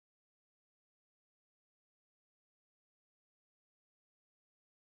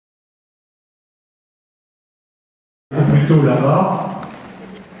Plutôt là-bas.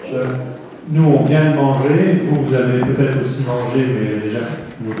 Nous, on vient de manger. Vous avez peut-être aussi mangé, mais déjà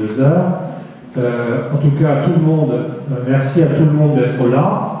nos 2 heures. En tout cas, à tout le monde, merci à tout le monde d'être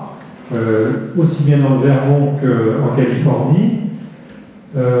là, aussi bien dans le Vermont qu'en Californie.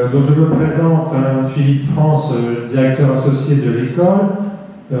 Donc je me présente, Philippe France, directeur associé de l'école,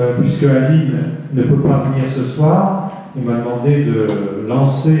 puisque Aline ne peut pas venir ce soir. Il m'a demandé de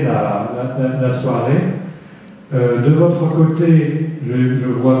lancer la soirée. De votre côté, je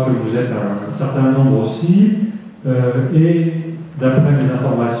vois que vous êtes un certain nombre aussi, et d'après mes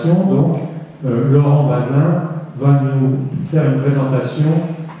informations, donc, Laurent Bazin va nous faire une présentation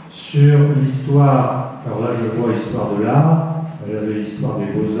sur l'histoire. Alors là, je vois l'histoire de l'art, j'avais l'histoire des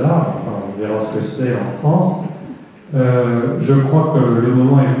beaux-arts, enfin, on verra ce que c'est en France. Je crois que le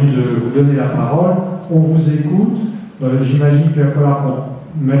moment est venu de vous donner la parole. On vous écoute. J'imagine qu'il va falloir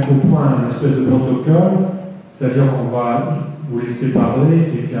qu'on mette au point un espèce de protocole. C'est-à-dire qu'on va vous laisser parler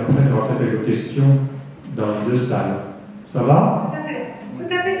et puis après, il y aura peut-être quelques questions dans les 2 salles. Ça va?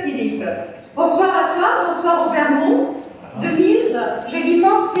 Tout à fait, Philippe. Bonsoir à toi, bonsoir au Vermont. De Mills, j'ai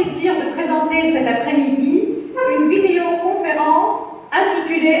l'immense plaisir de présenter cet après-midi une vidéoconférence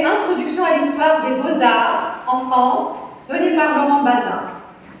intitulée Introduction à l'histoire des beaux-arts en France, donnée par Laurent Bazin.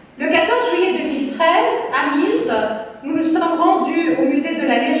 Le 14 juillet 2013, à Mills, nous nous sommes rendus au musée de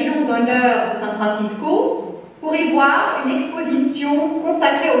la Légion d'honneur de San Francisco pour y voir une exposition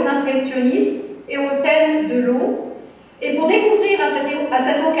consacrée aux impressionnistes et au thème de l'eau, et pour découvrir à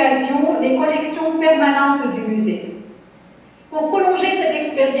cette occasion les collections permanentes du musée. Pour prolonger cette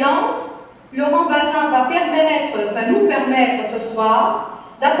expérience, Laurent Bazin va nous permettre ce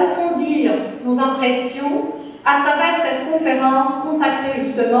soir d'approfondir nos impressions à travers cette conférence consacrée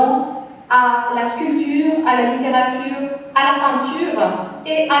justement à la sculpture, à la littérature, à la peinture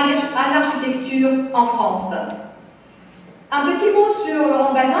et à l'architecture en France. Un petit mot sur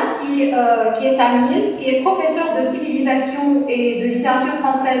Laurent Bazin qui est à Mills, qui est professeur de civilisation et de littérature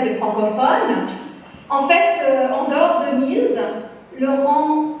française et francophone. En fait, en dehors de Mills,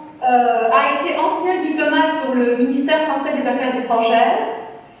 Laurent a été ancien diplomate pour le ministère français des Affaires étrangères.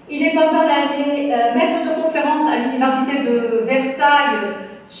 Il est pendant l'année maître de conférence à l'université de Versailles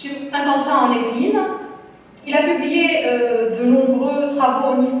sur Saint-Quentin-en-Yvelines. Il a publié de nombreux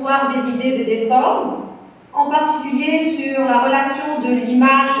travaux en histoire des idées et des formes, en particulier sur la relation de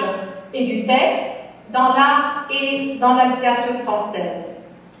l'image et du texte dans l'art et dans la littérature française.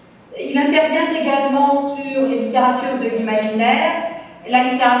 Il intervient également sur les littératures de l'imaginaire, la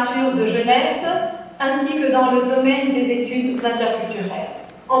littérature de jeunesse, ainsi que dans le domaine des études interculturelles.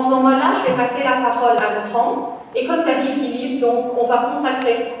 En ce moment-là, je vais passer la parole à Laurent. Et comme l'a dit Philippe, donc, on va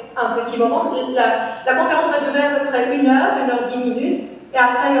consacrer un petit moment. La conférence va durer à peu près 1 heure, 1h10, et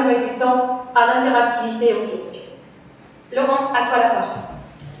après, il y aurait du temps à l'interactivité et aux questions. Laurent, à toi la parole.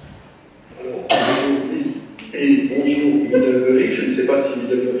 Alors, bonjour, et bonjour, Middlebury. Je ne sais pas si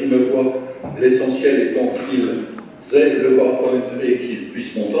Middlebury me voit, l'essentiel étant qu'ils aient le PowerPoint et qu'ils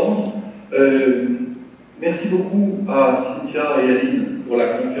puissent m'entendre. Merci beaucoup à Cynthia et Aline pour la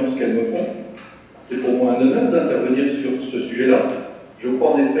confiance qu'elles me font. C'est pour moi un honneur d'intervenir sur ce sujet-là. Je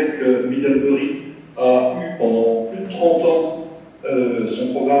crois en effet que Middlebury a eu pendant plus de 30 ans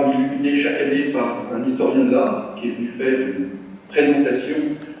son programme illuminé chaque année par un historien de l'art qui est venu faire une présentation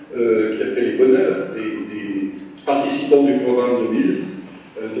qui a fait les bonheurs des participants du programme de Mills.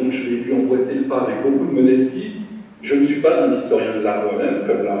 Donc je l'ai lui emboîter le pas avec beaucoup de modestie. Je ne suis pas un historien de l'art moi-même,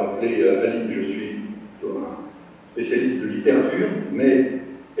 comme l'a rappelé Aline, je suis un spécialiste de littérature, mais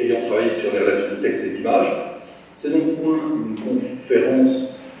ayant travaillé sur les relations de texte et d'image. C'est donc pour une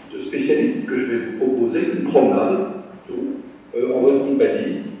conférence de spécialistes que je vais vous proposer, une promenade, en votre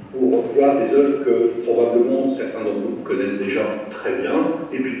compagnie, pour voir des œuvres que probablement certains d'entre vous connaissent déjà très bien,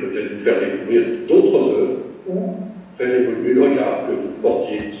 et puis peut-être vous faire découvrir d'autres œuvres, ou faire évoluer le regard que vous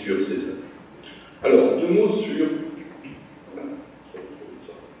portiez sur ces œuvres. Alors, 2 mots sur...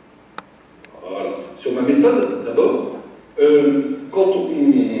 Voilà. Sur ma méthode, d'abord. Quand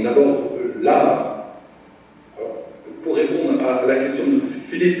on aborde l'art, pour répondre à la question de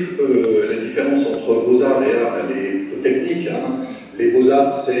Philippe, la différence entre beaux-arts et art, elle est technique. Hein. Les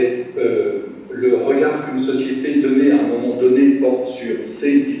beaux-arts, c'est le regard qu'une société donnée à un moment donné porte sur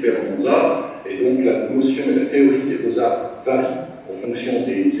ces différents arts, et donc la notion et la théorie des beaux-arts varient en fonction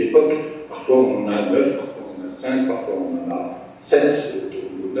des époques. Parfois on en a 9, parfois on en a 5, parfois on en a 7,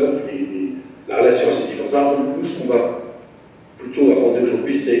 au 9, la relation à ces différents arts. Donc nous, ce qu'on va plutôt aborder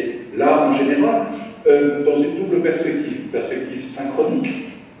aujourd'hui, c'est l'art en général, dans une double perspective synchronique,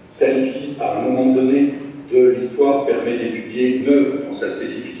 celle qui, à un moment donné de l'histoire, permet d'étudier une œuvre dans sa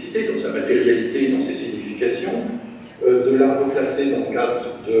spécificité, dans sa matérialité, dans ses significations, de l'art reclassé dans le cadre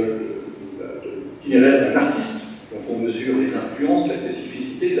de l'itinéraire d'un artiste, dont on mesure les influences, la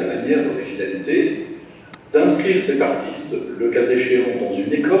spécificité, la manière, l'originalité, d'inscrire cet artiste, le cas échéant, dans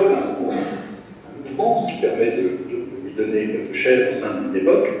une école, un mouvement, ce qui permet de lui donner chair au sein d'une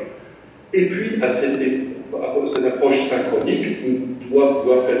époque, et puis à cette approche synchronique, on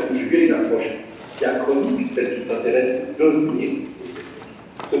doit faire conjuguer une approche diachronique, telle qui s'intéresse au devenir,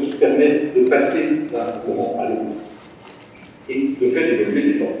 ce qui permet de passer d'un courant à l'autre et de faire évoluer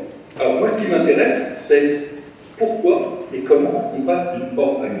les formes. Alors moi, ce qui m'intéresse, c'est pourquoi et comment on passe d'une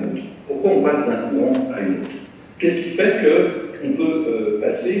forme à une autre. Pourquoi on passe d'un courant à une autre. Qu'est-ce qui fait qu'on peut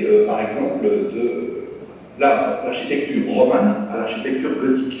passer, par exemple, de l'architecture romane à l'architecture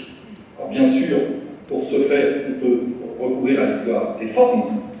gothique. Alors bien sûr, pour ce faire, on peut recourir à l'histoire des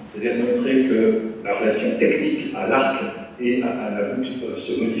formes, c'est-à-dire montrer que la relation technique à l'arc et à la voûte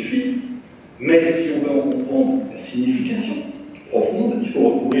se modifie, mais si on veut en comprendre la signification profonde, il faut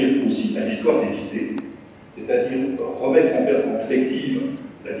recourir aussi à l'histoire des idées, c'est-à-dire remettre en perspective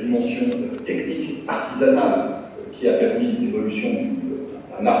la dimension technique, artisanale, qui a permis l'évolution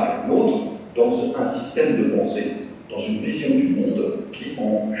d'un arc à un autre, dans un système de pensée, dans une vision du monde qui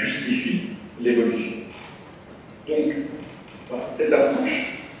en justifie l'évolution. Donc, voilà, cette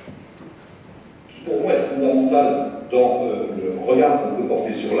approche, qui pour moi est fondamentale dans le regard qu'on peut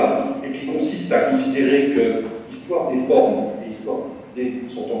porter sur l'art, et qui consiste à considérer que l'histoire des formes et l'histoire des idées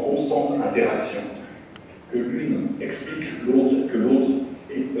sont en constante interaction, que l'une explique l'autre, que l'autre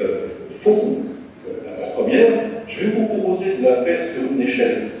fonde la première. Je vais vous proposer de la faire sur une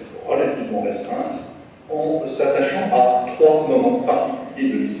échelle relativement restreinte, en s'attachant à 3 moments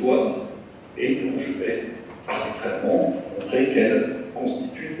particuliers de l'histoire, et dont je vais arbitrairement montrer qu'elles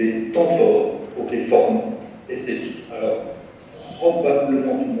constituent des temps forts pour des formes esthétiques. Alors,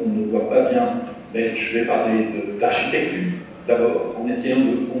 probablement tout le monde ne voit pas bien, mais je vais parler d'architecture d'abord, en essayant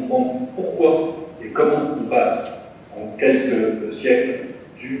de comprendre pourquoi et comment on passe en quelques siècles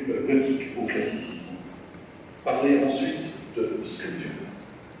du gothique au classicisme. Parler ensuite de sculpture,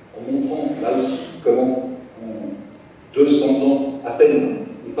 en montrant là aussi comment en 200 ans à peine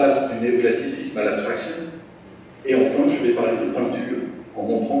on passe du néoclassicisme à l'abstraction. Et enfin, je vais parler de peinture, en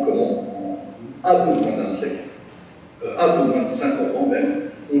montrant comment en un peu moins d'un siècle, un peu moins de 50 ans même,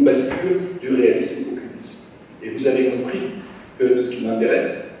 on bascule du réalisme au cubisme. Et vous avez compris que ce qui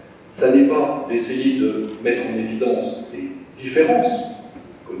m'intéresse, ça n'est pas d'essayer de mettre en évidence des différences,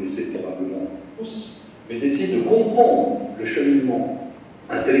 vous connaissez probablement tous, mais d'essayer de comprendre le cheminement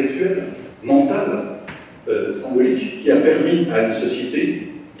intellectuel, mental, symbolique, qui a permis à une société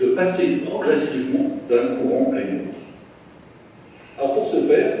de passer progressivement d'un courant à une autre. Alors pour ce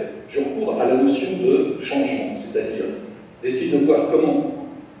faire, je recours à la notion de changement, c'est-à-dire d'essayer de voir comment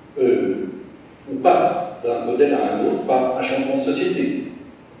on passe d'un modèle à un autre par un changement de société,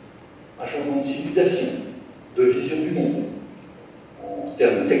 un changement de civilisation, de vision du monde. En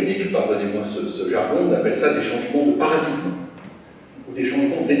termes techniques, pardonnez-moi ce jargon, on appelle ça des changements de paradigme, ou des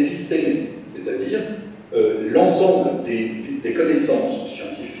changements d'épistémie, c'est-à-dire l'ensemble des connaissances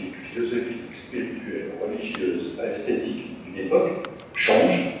scientifiques, philosophiques, spirituelles, religieuses, esthétiques d'une époque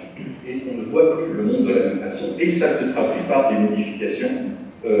change, et on ne voit plus le monde de la même façon, et ça se traduit par des modifications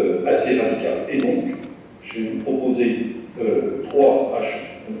assez radicales. Et donc, je vais vous proposer 3, je suis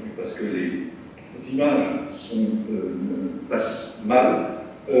confus parce que les images passent mal,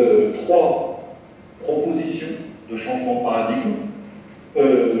 3 propositions de changement de paradigme,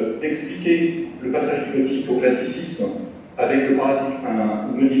 d'expliquer le passage du gothique au classicisme avec le paradigme,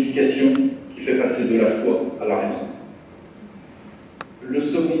 une modification qui fait passer de la foi à la raison. Le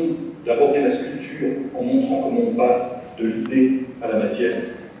second, d'aborder la sculpture en montrant comment on passe de l'idée à la matière,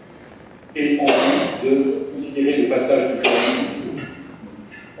 et enfin de considérer le passage du classicisme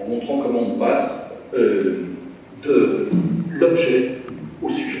en montrant comment on passe de l'objet au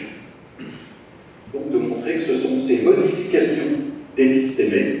sujet. Donc de montrer que ce sont ces modifications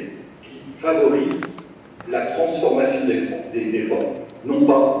d'épistémée qui favorisent la transformation des formes, non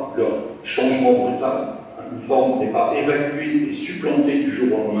pas leur changement brutal. Une forme n'est pas évacuée et supplantée du jour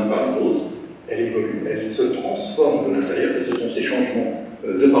au lendemain par une autre, elle évolue, elle se transforme de l'intérieur, et ce sont ces changements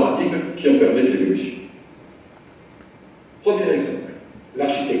de paradigme qui en permettent l'évolution. Premier exemple,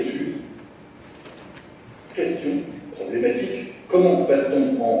 l'architecture. Question problématique, comment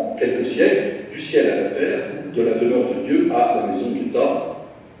passe-t-on en quelques siècles du ciel à la terre, de la demeure de Dieu à la maison d'État?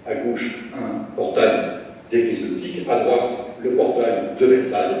 À gauche, un portail d'église gothique, à droite, le portail de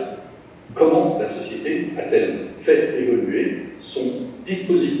Versailles. Comment la société a-t-elle fait évoluer son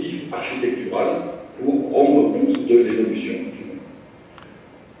dispositif architectural pour rendre compte de l'évolution du monde?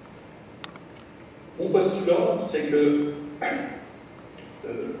 On postule postulat, c'est que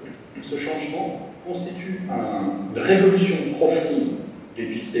ce changement constitue une révolution profonde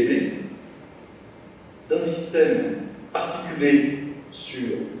d'épistémé, d'un système articulé sur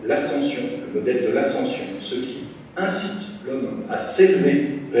l'ascension, le modèle de l'ascension, ce qui incite l'homme à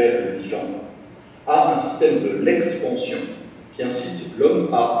s'élever vers le divin, à un système de l'expansion qui incite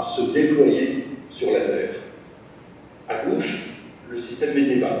l'homme à se déployer sur la terre. À gauche, le système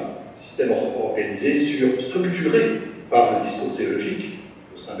médiéval, système organisé, structuré par le discours théologique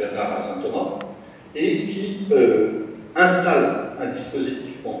de Saint Bernard à Saint Thomas, et qui installe un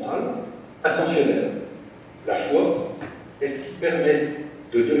dispositif mental ascensionnel. La foi est ce qui permet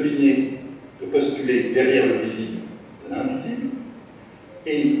de deviner, de postuler derrière le visible l'invisible,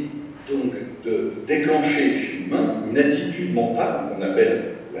 et donc de déclencher chez l'humain une attitude mentale qu'on appelle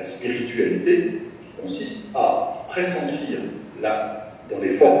la spiritualité, qui consiste à pressentir dans les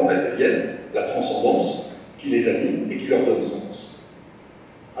formes matérielles la transcendance qui les anime et qui leur donne sens.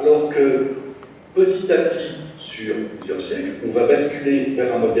 Alors que petit à petit, sur plusieurs siècles, on va basculer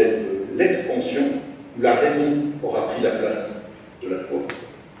vers un modèle de l'expansion où la raison aura pris la place de la foi.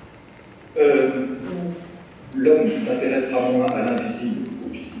 L'homme s'intéressera moins à l'invisible qu'au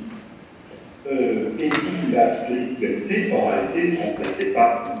visible. Et où la spiritualité aura été remplacée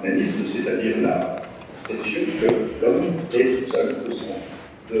par l'humanisme, c'est-à-dire la conception que l'homme est seul au centre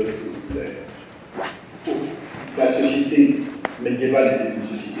de l'univers. La société médiévale était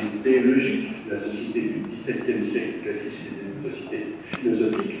une société théologique, la société du XVIIe siècle classique était une société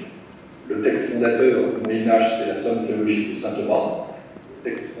philosophique. Le texte fondateur du Moyen-Âge, c'est la somme théologique de saint Thomas.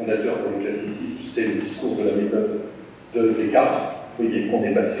 Le texte fondateur pour le classicisme, c'est le discours de la méthode de Descartes. Vous voyez qu'on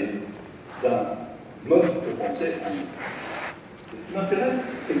est passé d'un mode de pensée à un autre. Ce qui m'intéresse,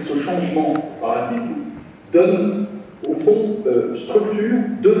 c'est que ce changement de paradigme donne, au fond, structure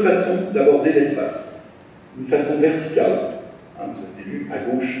deux façons d'aborder l'espace. Une façon verticale, vous avez vu à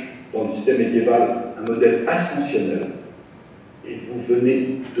gauche, dans le système médiéval, un modèle ascensionnel. Et vous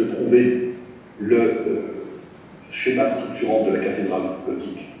venez de trouver le schéma structurant de la cathédrale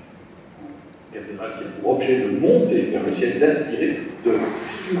gothique. Une cathédrale qui a pour objet de monter vers le ciel, d'aspirer, de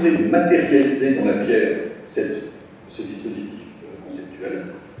figurer, de matérialiser dans la pierre ce dispositif conceptuel.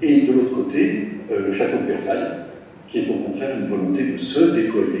 Et de l'autre côté, le château de Versailles, qui est au contraire une volonté de se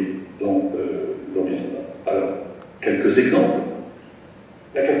déployer dans l'horizontal. Alors, quelques exemples.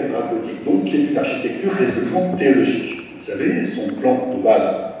 La cathédrale gothique, donc, qui est une architecture résolument théologique. Vous savez, son plan de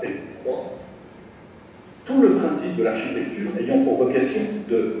base est une croix. Tout le principe de l'architecture ayant pour vocation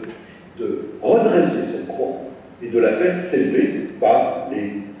de redresser cette croix et de la faire s'élever par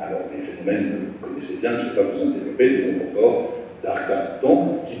les phénomènes que vous connaissez bien, je ne vais pas vous en développer, des conforts, d'arc d'arc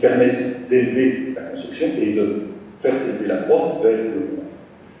qui permettent d'élever la construction et de faire s'élever la croix vers le monde.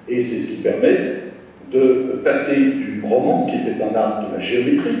 Et c'est ce qui permet de passer du roman, qui était un art de la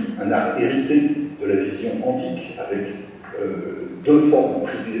géométrie, un art hérité de la vision antique, avec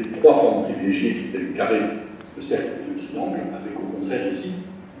trois formes privilégiées qui étaient le carré, le cercle et le triangle, avec au contraire ici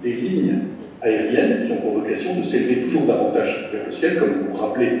des lignes aériennes qui ont pour vocation de s'élever toujours davantage vers le ciel, comme vous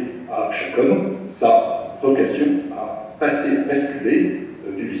rappelez à chaque homme sa vocation à passer, à basculer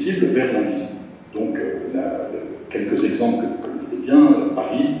du visible vers l'invisible. Donc, quelques exemples que vous connaissez bien,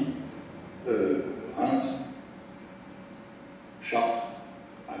 Paris, Reims, Chartres,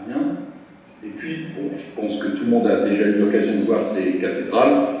 Amiens, et puis, bon, je pense que tout le monde a déjà eu l'occasion de voir ces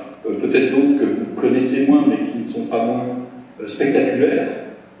cathédrales, peut-être d'autres que vous connaissez moins, mais qui ne sont pas moins spectaculaires.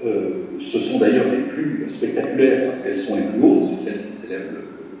 Ce sont d'ailleurs les plus spectaculaires parce qu'elles sont les plus hautes, c'est celles qui s'élèvent le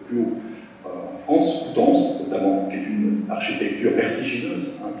plus haut en France, Coutances notamment, qui est une architecture vertigineuse,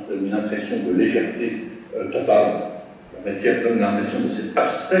 qui donne une impression de légèreté totale. La matière donne l'impression de cet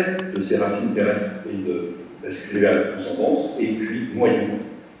abstrait de ses racines terrestres et de basculer vers la transcendance, et puis Noyon,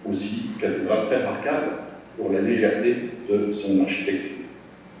 aussi cathédrale très remarquable pour la légèreté de son architecture.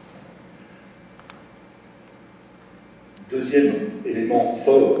 Deuxième élément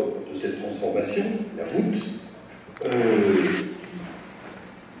fort de cette transformation, la voûte,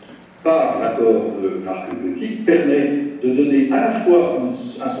 par l'apport de l'arc gothique, permet de donner à la fois un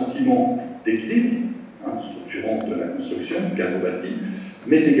sentiment d'équilibre, structurant de la construction, garde bâti,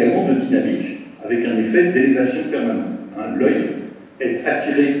 mais également de dynamique, avec un effet d'élévation permanente. L'œil est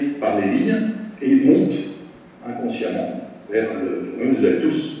attiré par les lignes et monte inconsciemment vers le... Vous avez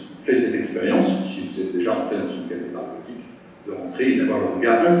tous fait cette expérience, si vous êtes déjà rentré dans une cathédrale gothique, de rentrer et d'avoir le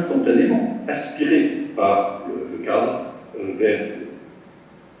regard instantanément aspiré par le cadre vers le...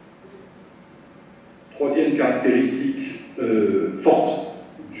 Troisième caractéristique forte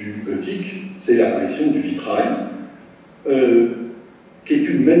du gothique, c'est l'apparition du vitrail, qui est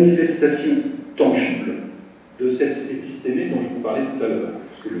une manifestation tangible vous parlais tout à l'heure.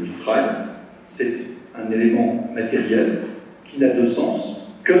 Parce que le vitrail, c'est un élément matériel qui n'a de sens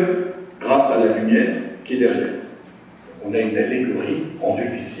que grâce à la lumière qui est derrière. On a une allégorie rendue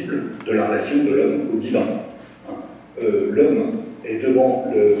visible de la relation de l'homme au divin. L'homme est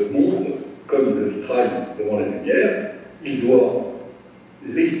devant le monde comme le vitrail devant la lumière. Il doit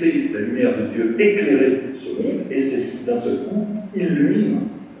laisser la lumière de Dieu éclairer ce monde, et c'est ce qui, d'un seul coup, illumine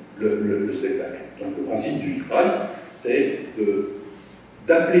le spectacle. Donc le principe du vitrail, c'est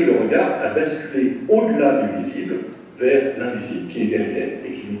d'appeler le regard à basculer au-delà du visible vers l'invisible qui est derrière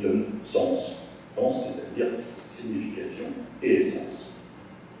et qui nous donne sens. Sens, c'est-à-dire signification et essence.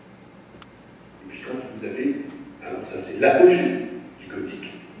 Et puis quand vous avez, alors ça c'est l'apogée du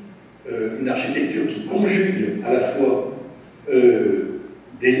gothique, une architecture qui conjugue à la fois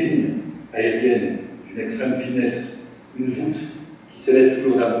des lignes aériennes d'une extrême finesse, une voûte qui s'élève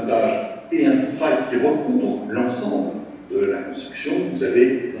toujours davantage et un vitrail qui recouvre l'ensemble de la construction. Vous avez,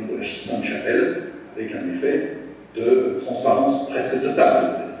 par exemple, la Sainte-Chapelle avec un effet de transparence presque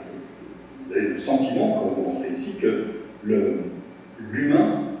totale. Vous avez le sentiment, quand vous rentrez ici, que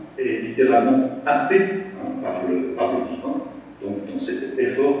l'humain est littéralement happé par le divin, donc dans cet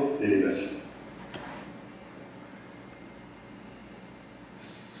effort d'élévation.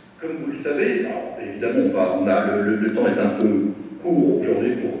 Comme vous le savez, alors, évidemment, le temps est un peu court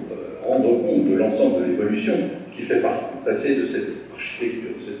aujourd'hui pour rendre compte de l'ensemble de l'évolution qui fait passer de cette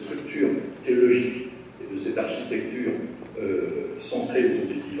architecture, de cette structure théologique et de cette architecture centrée autour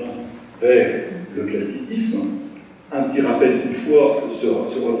du divin vers le classicisme. Un petit rappel toutefois se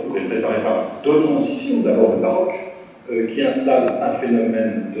retrouve et préparé par deux transitions, d'abord le baroque, qui installe un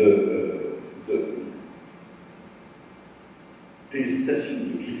phénomène d'hésitation,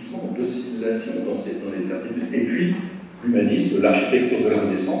 de glissement, d'oscillation dans les certitudes, et puis l'humanisme, l'architecture de la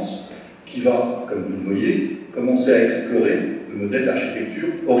Renaissance, qui va, comme vous le voyez, commencer à explorer le modèle d'architecture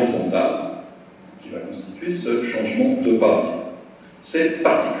horizontale, qui va constituer ce changement de paradigme. C'est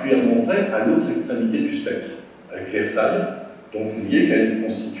particulièrement vrai à l'autre extrémité du spectre, avec Versailles, dont vous voyez qu'elle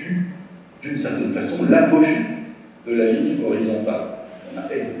constitue d'une certaine façon l'apogée de la ligne horizontale.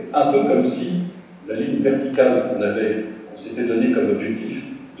 Un peu comme si la ligne verticale qu'on s'était donné comme objectif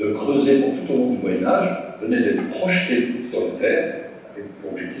de creuser pour tout au long du Moyen-Âge venait d'être projetée sur la Terre, avec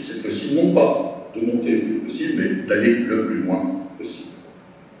pour objectif cette fois-ci non pas de monter le plus possible, mais d'aller le plus loin possible.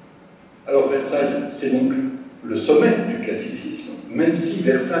 Alors Versailles, c'est donc le sommet du classicisme, même si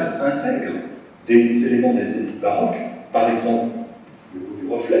Versailles intègre des éléments d'esthétique baroque, par exemple le goût du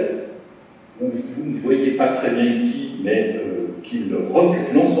reflet, dont vous ne voyez pas très bien ici, mais qui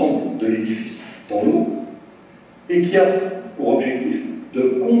reflète l'ensemble de l'édifice dans l'eau, et qui a pour objectif de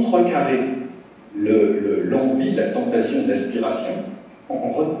contrecarrer l'envie, la tentation d'aspiration,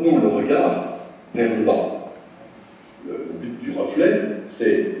 en retenant le regard vers le bas. Le but du reflet,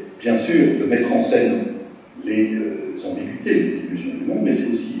 c'est bien sûr de mettre en scène les ambiguïtés, les illusions du monde, mais c'est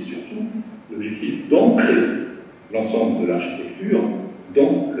aussi et surtout l'objectif d'ancrer l'ensemble de l'architecture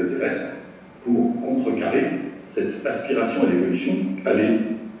dans le terrestre pour contrecarrer cette aspiration à l'évolution, à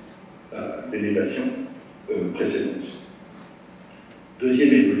l'élévation précédente.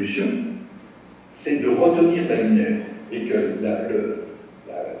 Deuxième évolution, c'est de retenir la lumière, et que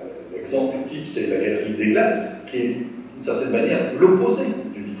l'exemple type, c'est la galerie des glaces, qui est d'une certaine manière l'opposé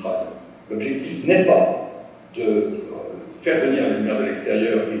du vitrail. L'objectif n'est pas de faire venir la lumière de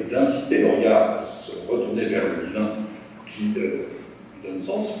l'extérieur et d'inciter le regard à se retourner vers le divin qui donne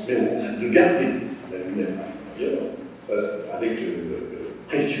sens, mais au contraire de garder la lumière à l'intérieur avec le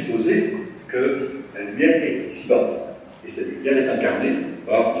présupposé que la lumière est ici-bas. Et cette lumière est incarnée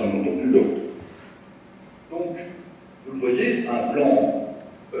par, bien entendu, l'autre. Donc, vous le voyez, un plan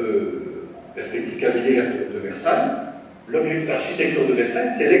en perspective capillaire de Versailles. L'objectif d'architecture de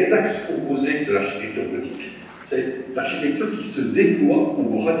Versailles, c'est l'exact opposé de l'architecture gothique. C'est l'architecture qui se déploie au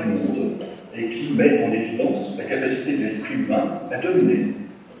bras du monde et qui met en évidence la capacité de l'esprit humain à dominer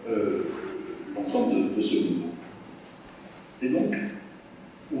l'ensemble de ce monde. C'est donc,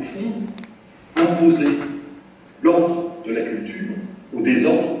 au fond, imposer l'ordre de la culture au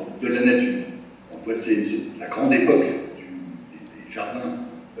désordre de la nature. C'est la grande époque des jardins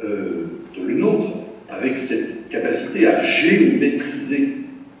de le nôtre, avec cette capacité à géométriser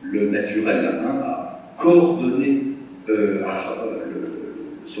le naturel, à coordonner le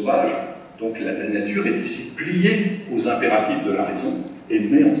sauvage. Donc la nature est ici pliée aux impératifs de la raison et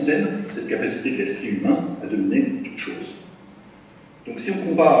met en scène cette capacité de l'esprit humain à dominer toute chose. Donc si on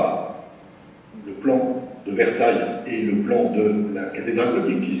compare le plan de Versailles et le plan de la cathédrale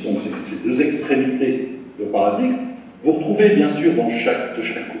gothique, qui sont ces deux extrémités de paradigme, vous retrouvez bien sûr de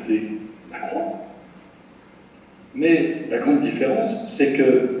chaque côté la croix, Mais la grande différence, c'est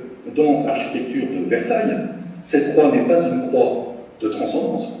que dans l'architecture de Versailles, cette croix n'est pas une croix de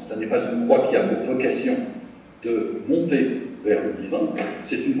transcendance, ça n'est pas une croix qui a pour vocation de monter vers le divin,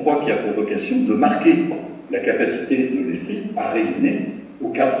 c'est une croix qui a pour vocation de marquer la capacité de l'esprit à rayonner aux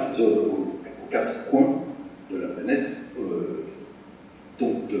quatre coins de la planète,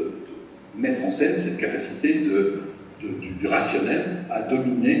 donc de mettre en scène cette capacité du rationnel à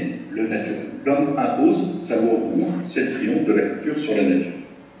dominer le naturel. L'homme impose sa loi au monde, c'est le triomphe de la culture sur la nature.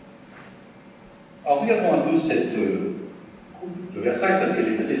 Alors regardons un peu cette coupe de Versailles parce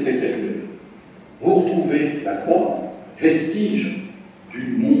qu'elle est assez spectaculaire. Vous retrouvez la croix, vestige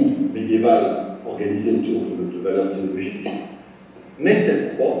du monde médiéval organisé autour de valeurs théologiques, mais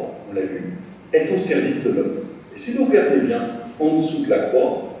cette croix, on l'a vu, est au service de l'homme. Et si vous regardez bien en dessous de la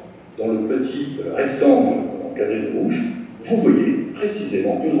croix, dans le petit rectangle encadré de rouge, vous voyez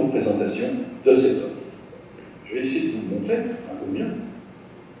précisément une représentation de cet homme. Je vais essayer de vous le montrer un peu mieux.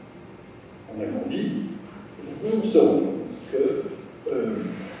 On agrandit, on se rend compte que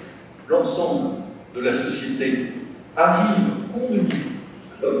l'ensemble de la société arrive conduit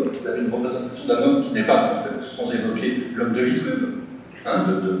à l'homme. Vous avez une représentation d'un homme qui n'est pas, sans évoquer l'homme de Vitruve,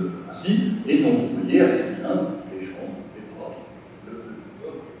 ainsi, et donc vous voyez assez bien les jambes, les bras, le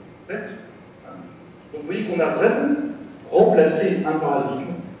tête. Donc vous voyez qu'on a vraiment remplacé un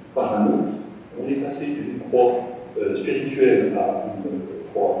paradigme par un autre. On est passé d'une croix spirituelle à une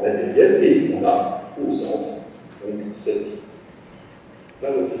croix matérielle, et on a au centre donc, cette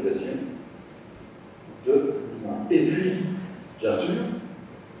valorisation de l'humain. Et puis, bien sûr,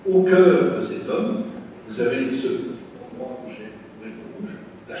 au cœur de cet homme, vous avez ce endroit que j'ai rouge,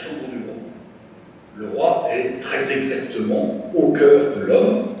 la chambre du roi. Le roi est très exactement au cœur de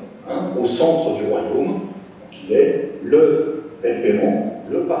l'homme, au centre du royaume. Donc, il est le référent,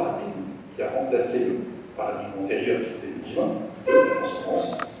 le paradigme qui a remplacé le paradigme antérieur qui était le divin, de la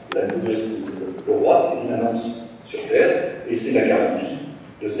transcendance. Le roi, c'est l'immanence sur terre, et c'est la garantie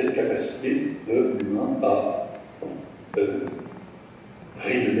de cette capacité de l'humain à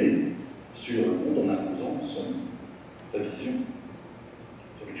rayonner sur le monde en imposant sa vision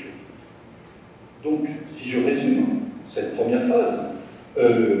sur les choses. Donc, si je résume cette première phase,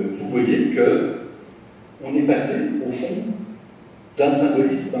 vous voyez que on est passé, au fond, d'un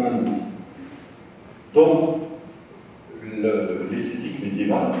symbolisme à un autre. Dans l'esthétique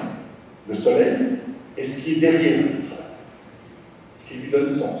médiévale, le soleil est ce qui est derrière tout ça, ce qui lui donne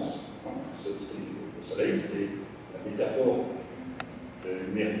sens. Le soleil, c'est la métaphore de la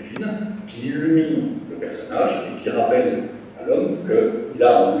lumière divine qui illumine le personnage et qui rappelle à l'homme qu'il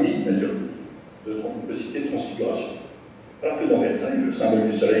a en lui une possibilité de transfiguration. Alors que dans Versailles, le symbole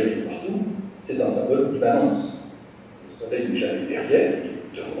du soleil qui est partout, c'est un symbole d'immanence. Le soleil n'est jamais derrière,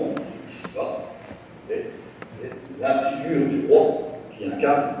 il est devant, ici-bas. La figure du roi qui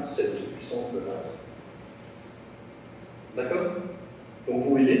incarne cette puissance de base. D'accord? Donc vous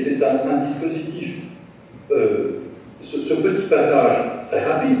voyez, c'est un dispositif. Ce petit passage très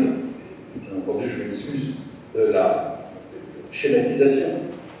rapide, bien entendu, je m'excuse de la schématisation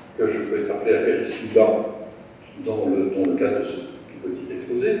que je peux être appelé à faire ici ou là dans le cadre de ce tout petit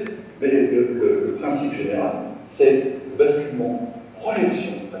exposé, mais le principe général, c'est le basculement,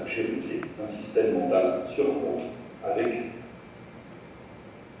 projection d'un système mental sur un autre, avec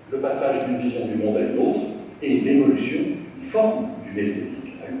le passage d'une vision du monde à une autre et l'évolution d'une forme d'une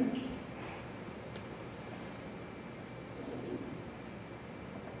esthétique à une autre.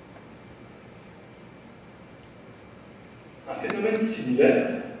 Un phénomène similaire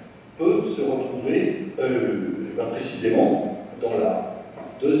peut se retrouver précisément dans la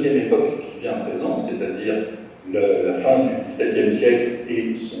deuxième époque qui vient à présent, c'est-à-dire la fin du XVIIe siècle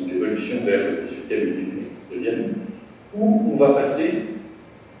et son évolution vers le XVIIIe et le XIXe, où on va passer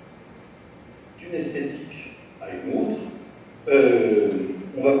d'une esthétique à une autre.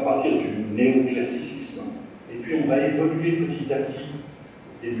 On va partir du néoclassicisme, et puis on va évoluer petit à petit,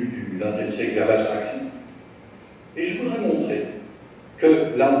 au début du XXe siècle, vers l'abstraction. Et je voudrais montrer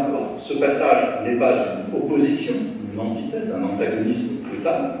que, là encore, ce passage n'est pas une opposition, une antithèse, un antagonisme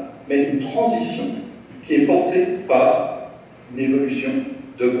total, mais une transition qui est portée par une évolution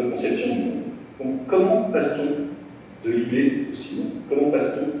de conception du monde. Donc, comment passe-t-on de l'idée au sinon? Comment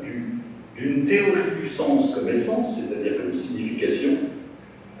passe-t-on d'une théorie du sens comme essence, c'est-à-dire comme signification,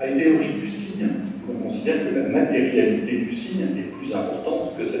 à une théorie du signe? On considère que la matérialité du signe est plus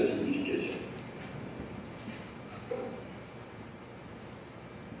importante que sa signification.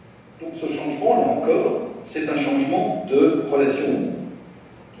 Donc ce changement, là encore, c'est un changement de relation au monde.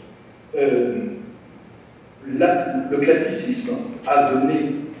 Le classicisme a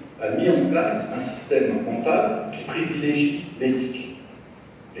donné a mis en place un système mental qui privilégie l'éthique.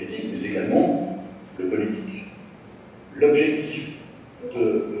 L'éthique, mais également le politique. L'objectif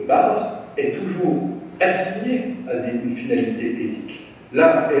de l'art est toujours assigné à une finalité éthique.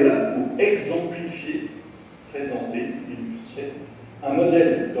 L'art est là pour exemplifier, présenter, illustrer un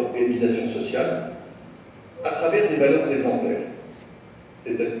modèle d'organisation sociale à travers des valeurs exemplaires.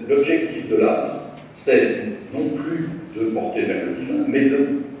 L'objectif de l'art, c'est non plus de porter vers le divin, mais de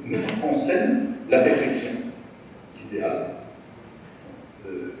mettre en scène la perfection idéale.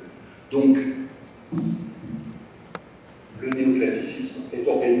 Donc, le néoclassicisme est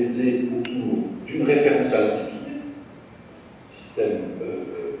organisé autour d'une référence à l'Antiquité,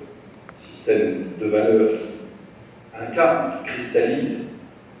 système de valeurs qui incarne, qui cristallise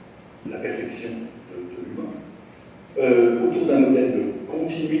la perfection de l'humain, autour d'un modèle de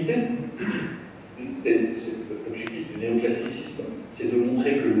continuité. L'objectif du néoclassicisme, c'est de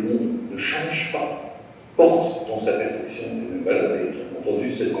montrer que le monde ne change pas, porte dans sa perfection les mêmes valeurs, et bien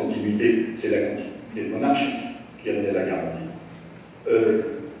entendu, cette continuité, c'est la continuité monarchique qui en est la garantie.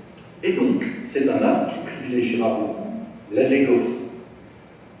 Et donc, c'est un art qui privilégiera beaucoup l'allégorie.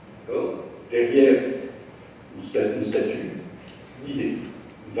 Derrière une statue, une idée,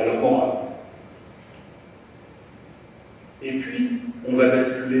 une valeur morale. Et puis, on va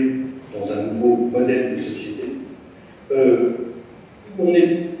basculer dans un nouveau modèle de société, où on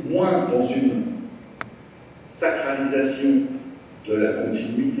est moins dans une sacralisation de la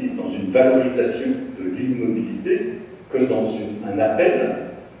continuité, dans une valorisation de l'immobilité, que dans un appel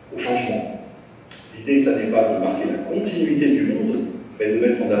au changement. L'idée, ça n'est pas de marquer la continuité du monde, mais de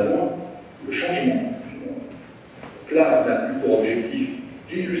mettre en avant le changement du monde. Donc là, on a plus pour objectif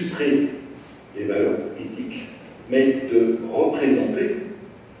d'illustrer les valeurs éthiques, mais de représenter,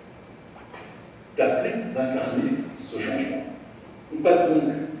 d'appeler, d'incarner ce changement. On passe donc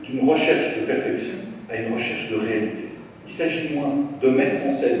d'une recherche de perfection à une recherche de réalité. Il s'agit moins de mettre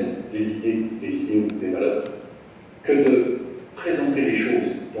en scène des idées, des idéaux, des valeurs, que de présenter les choses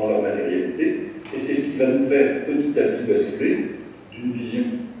dans leur matérialité, et c'est ce qui va nous faire petit à petit basculer d'une vision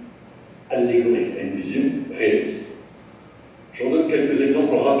allégorique à une vision réaliste. J'en donne quelques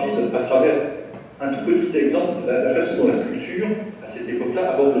exemples rapides à travers un tout petit exemple, la façon dont la sculpture, à cette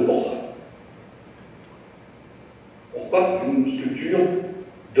époque-là, aborde le portrait. On repart d'une sculpture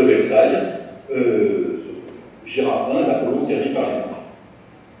de Versailles, Girardin, Napoléon servi par les Noirs.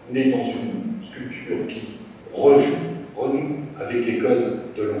 On est dans une sculpture qui renoue avec les codes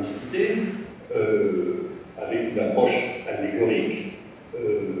de l'Antiquité, avec une approche allégorique.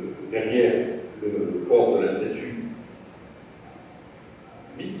 Derrière le corps de la statue,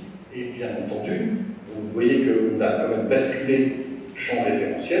 un mythe, et bien entendu, vous voyez qu'on a quand même basculé le champ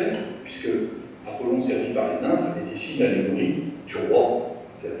référentiel, puisque Apollon servi par les nymphes est ici une allégorie du roi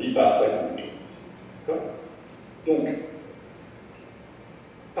servi par sa conjointe. Donc,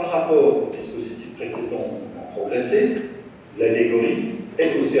 par rapport au dispositif précédent on a progressé, l'allégorie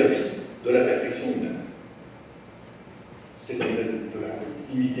est au service de la perfection humaine. C'est de la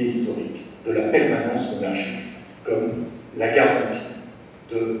continuité historique, de la permanence monarchique, comme la garantie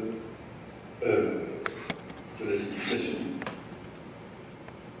de la civilisation.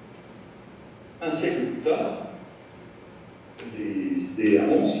 Un siècle plus tard, les idées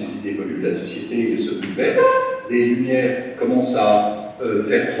avancent, les idées évoluent, la société se bouleverse, les Lumières commencent à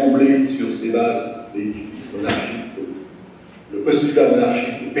faire trembler sur ses bases l'édifice monarchique, le postulat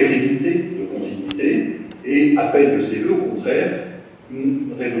monarchique de pérennité, de continuité, et appellent de ses voeux, au contraire,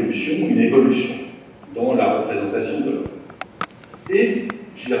 une révolution, une évolution dans la représentation de l'homme. Et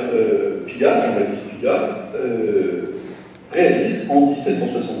Pigalle, Jean-Baptiste Pigalle, réalise en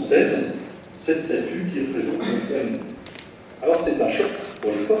 1776 cette statue qui est présentée en Italie. Alors c'est un choc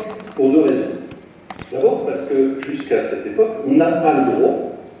pour l'époque, pour deux raisons. D'abord parce que jusqu'à cette époque, on n'a pas le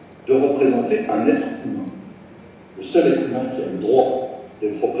droit de représenter un être humain. Le seul être humain qui a le droit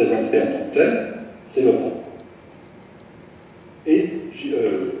d'être représenté en tant que tel, c'est le roi. Et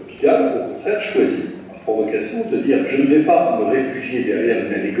Pigalle, au contraire, choisit, par provocation, de dire je ne vais pas me réfugier derrière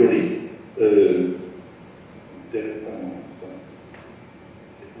une allégorie,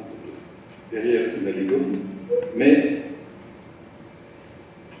 derrière une allégorie, mais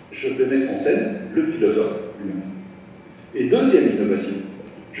je vais mettre en scène le philosophe lui-même. Et deuxième innovation,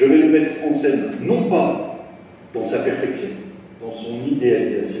 je vais le mettre en scène non pas dans sa perfection, dans son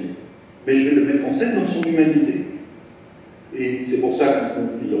idéalisation, mais je vais le mettre en scène dans son humanité. Et c'est pour ça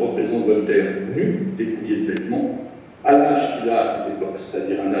qu'il représente Voltaire nu, dépouillé de vêtements, à l'âge qu'il a à cette époque,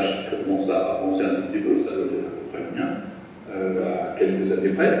 c'est-à-dire un âge qui commence à avancer un petit peu, ça doit être à peu près le mien, à quelques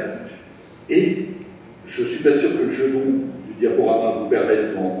années près. Et je ne suis pas sûr que le genou du diaporama vous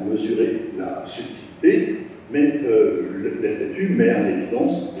permet d'en mesurer la subtilité, mais la statue met en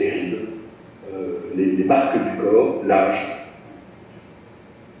évidence les rides, les marques du corps, l'âge.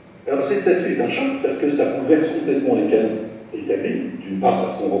 Alors cette statue est un choc parce que ça bouleverse complètement les canons établis, d'une part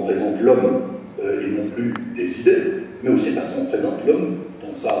parce qu'on représente l'homme et non plus des idées, mais aussi parce qu'on représente l'homme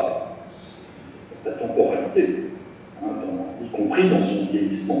dans sa temporalité, hein, y compris dans son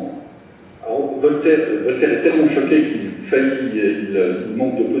vieillissement. Alors Voltaire est tellement choqué qu'il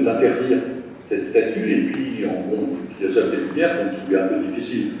manque de peu d'interdire cette statue, et puis en bon philosophe des Lumières, donc il est un peu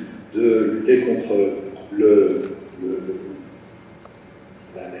difficile de lutter contre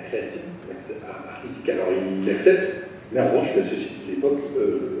la création artistique. Alors il accepte, mais en revanche la société de l'époque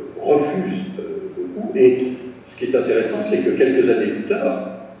refuse beaucoup. Et ce qui est intéressant, c'est que quelques années plus tard,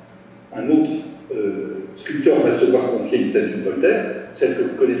 un autre sculpteur va se voir confier une statue de Voltaire, celle que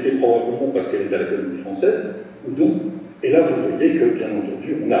vous connaissez probablement parce qu'elle est à la Comédie Française, et là vous voyez que, bien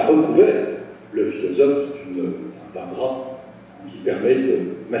entendu, on a recouvert le philosophe d'un drap qui permet de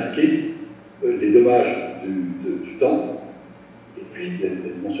masquer les dommages du temps et puis la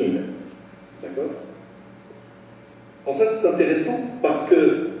dimension humaine. D'accord? Alors ça c'est intéressant parce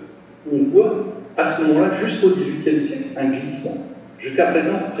que on voit à ce moment-là, jusqu'au XVIIIe siècle, un glissement. Jusqu'à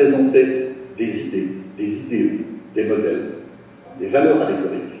présent, on présentait des idées, des idéaux, des modèles, des valeurs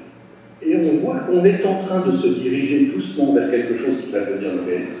allégoriques. Et on voit qu'on est en train de se diriger doucement vers quelque chose qui va devenir le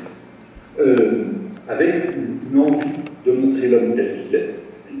réalisme, avec une envie de montrer l'homme tel qu'il est,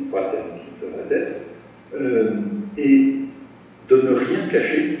 une fois tel qu'il devrait être, et de ne rien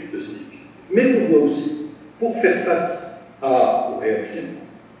cacher de ce type. Mais on voit aussi, pour faire face aux réactions,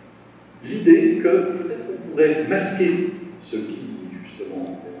 l'idée que peut-être on pourrait masquer ce qui, justement,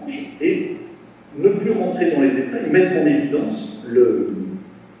 dérange, et ne plus rentrer dans les détails, mettre en évidence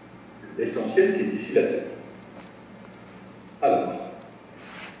l'essentiel qui est ici la tête. Alors,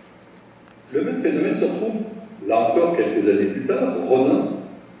 le même phénomène se retrouve, là encore, quelques années plus tard. Rodin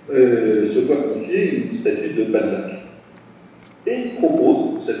se voit confier une statue de Balzac. Et il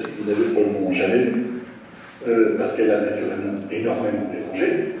propose, une statue que vous n'avez pour le moment jamais vue, parce qu'elle a naturellement énormément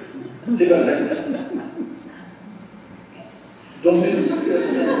dérangé, c'est Balzac. Dans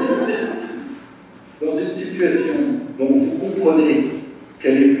une situation dont vous comprenez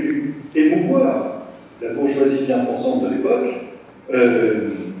qu'elle ait pu émouvoir la bourgeoisie bien pensante de l'époque,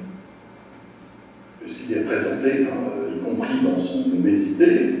 puisqu'il est présenté, y compris dans son immensité,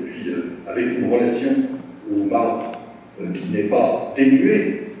 et puis avec une relation au marbre qui n'est pas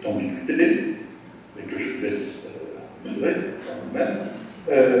dénuée d'ambiguïté, mais que je vous laisse mesurer quand même.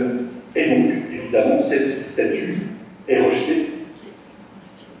 Et donc, évidemment, cette statue est rejetée.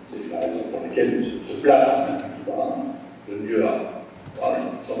 C'est la raison pour laquelle ce plat de mieux voilà,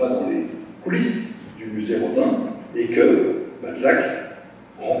 il s'en va dans les coulisses du musée Rodin, et que Balzac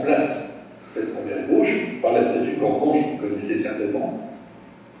remplace cette première ébauche par la statue qu'en revanche vous connaissez certainement,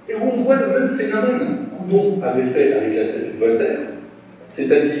 et où on voit le même phénomène qu'on avait fait avec la statue de Voltaire,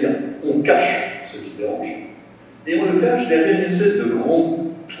 c'est-à-dire on cache ce qui dérange, et on le cache derrière une espèce de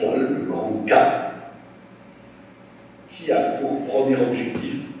grande toile, de grande cape, qui a pour premier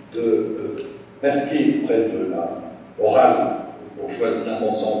objectif de masquer auprès de la morale bourgeoise bien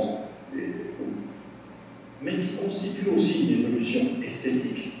pensante, mais qui constitue aussi une évolution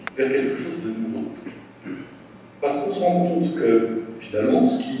esthétique vers quelque chose de nouveau. Parce qu'on se rend compte que, finalement,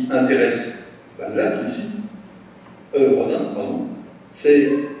 ce qui intéresse Balzac ici, Rodin, pardon, c'est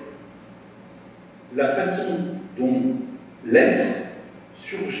la façon dont l'être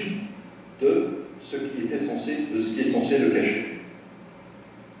surgit de ce qui est censé le cacher.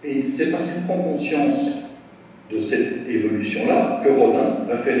 Et c'est parce qu'il prend conscience de cette évolution-là que Rodin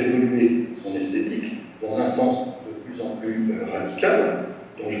va faire évoluer son esthétique dans un sens de plus en plus radical,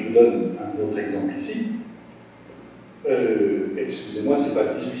 dont je vous donne un autre exemple ici. Excusez-moi, c'est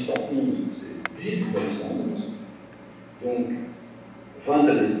pas 1811, c'est 1911. Donc, 20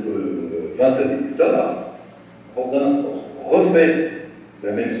 années plus tard, Rodin refait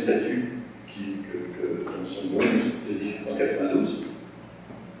la même statue que dans son monde de 1892,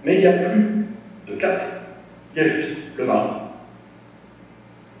 mais il n'y a plus de cape, il y a juste le marbre.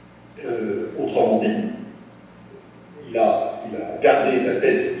 Autrement dit, il a gardé la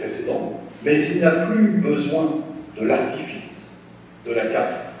tête précédente, mais il n'a plus besoin de l'artifice de la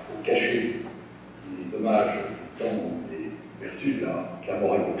cape pour cacher les dommages du temps et vertus de la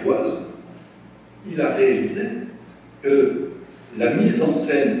morale bourgeoise. Il a réalisé que la mise en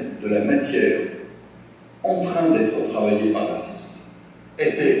scène de la matière en train d'être travaillée par l'artiste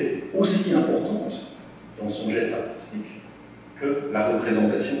était aussi importante dans son geste artistique que la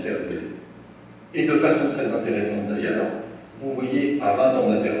représentation terminée. Et de façon très intéressante d'ailleurs, vous voyez à 20 ans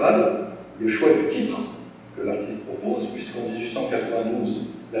d'intervalle le choix du titre que l'artiste propose, puisqu'en 1892,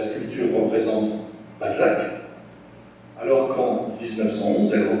 la sculpture représente Balzac, alors qu'en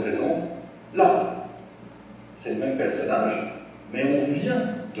 1911, elle représente l'art. C'est le même personnage, mais on vient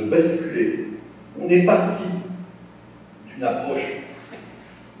de basculer. On est parti d'une approche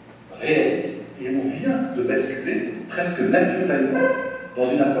réaliste et on vient de basculer presque naturellement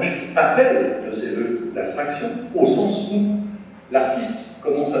dans une approche qui appelle de ses voeux l'abstraction, au sens où l'artiste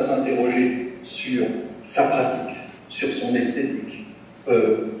commence à s'interroger sur sa pratique, sur son esthétique,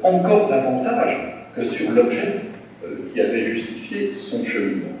 encore davantage que sur l'objet qui avait justifié son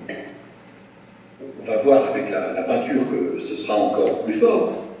cheminement. On va voir avec la peinture que ce sera encore plus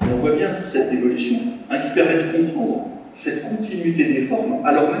fort, mais on voit bien cette évolution qui permet de comprendre cette continuité des formes,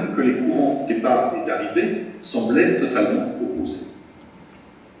 alors même que les courants départ et d'arrivée semblaient totalement opposés.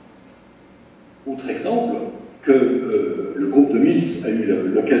 Autre exemple, que le groupe de Mills a eu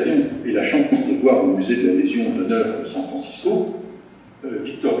l'occasion et la chance de voir au musée de la Légion d'honneur de San Francisco,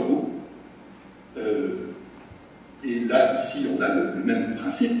 Victor Hugo. Et là, ici, on a le même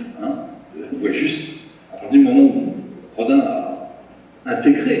principe. On voit juste, à partir du moment où Rodin a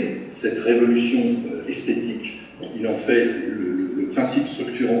intégré cette révolution esthétique, il en fait le principe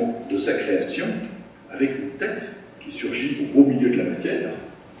structurant de sa création, avec une tête qui surgit au beau milieu de la matière.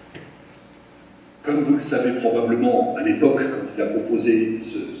 Comme vous le savez probablement, à l'époque, quand il a proposé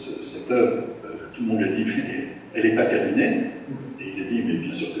cette œuvre, tout le monde lui a dit « elle n'est pas terminée ». Et il a dit « mais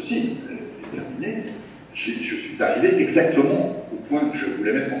bien sûr que si, elle est terminée. Je suis arrivé exactement au point que je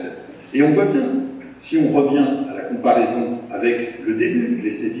voulais mettre en scène ». Et on voit bien, si on revient à la comparaison avec le début de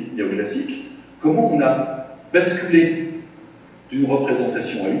l'esthétique néoclassique, comment on a basculé d'une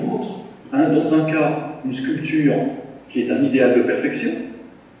représentation à une autre. Dans un cas, une sculpture qui est un idéal de perfection,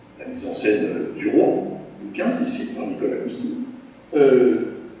 la mise en scène du roi, Louis XV, ici, par Nicolas Coustou,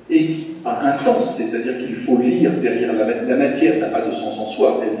 et qui a un sens, c'est-à-dire qu'il faut lire derrière la matière, n'a pas de sens en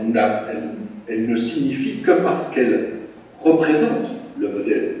soi, elle ne signifie que parce qu'elle représente le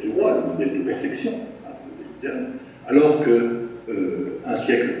modèle du roi, le modèle de perfection, alors que un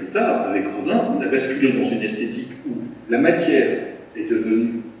siècle plus tard, avec Rodin, on a basculé dans une esthétique où la matière est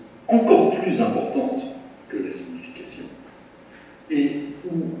devenue encore plus importante que la signification, et où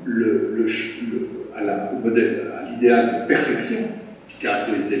au modèle, à l'idéal de perfection qui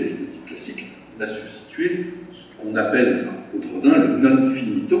caractérisait l'esthétique classique, on a substitué ce qu'on appelle au Rodin le non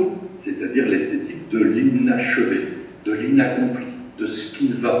finito, c'est-à-dire l'esthétique de l'inachevé, de l'inaccompli, de ce qui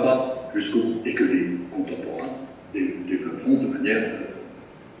ne va pas jusqu'au bout, et que les contemporains développeront de manière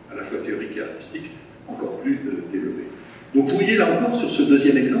à la fois théorique et artistique encore plus développée. Donc vous voyez là encore sur ce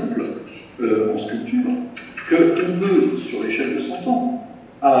deuxième exemple en sculpture qu'on peut, sur l'échelle de 100 ans,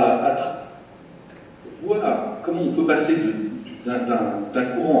 voir comment on peut passer d'un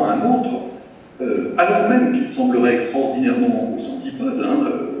courant à un autre, alors même qu'il semblerait extraordinairement aux antipodes,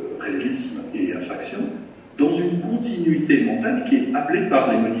 réalisme et abstraction, dans une continuité mentale qui est appelée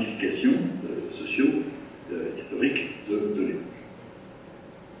par les modifications socio-historiques de l'époque.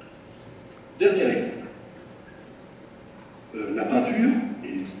 Dernier exemple. La peinture,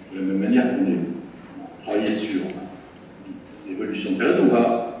 et de la même manière qu'on a travaillé sur l'évolution de période, on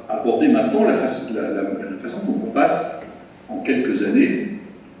va aborder maintenant la façon dont on passe en quelques années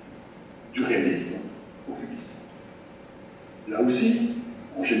du réalisme au cubisme. Là aussi,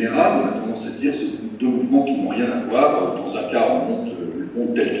 en général, on a tendance à dire que c'est deux mouvements qui n'ont rien à voir. Dans un cas, on montre le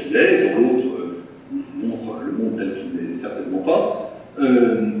monde tel qu'il est, dans l'autre, on montre le monde tel qu'il n'est certainement pas.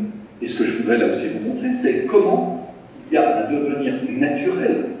 Et ce que je voudrais là aussi vous montrer, c'est comment il y a un devenir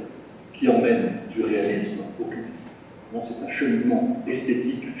naturel qui emmène du réalisme au cubisme. Comment c'est un cheminement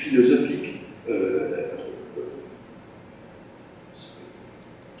esthétique, philosophique,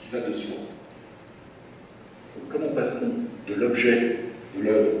 qui va de soi. Donc, comment passe-t-on de l'objet de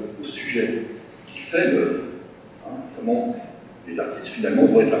l'œuvre au sujet qui fait l'œuvre, comment les artistes finalement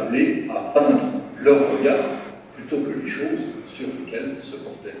vont être appelés à peindre leur regard plutôt que les choses sur lesquelles se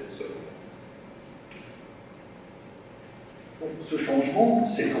portait ce regard. Donc, ce changement,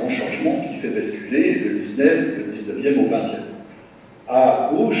 c'est le grand changement qui fait basculer le 19e au 20e. À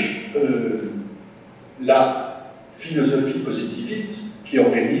gauche, la philosophie positiviste qui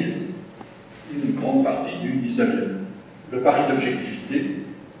organise une grande partie du 19e. Le pari d'objectivité,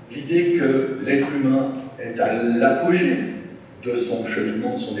 l'idée que l'être humain est à l'apogée de son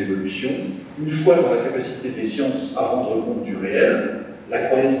cheminement, de son évolution, une fois dans la capacité des sciences à rendre compte du réel, la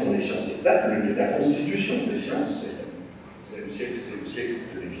croyance dans les sciences exactes, la constitution des sciences, c'est le siècle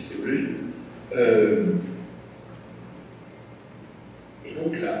de l'épistémologie. Et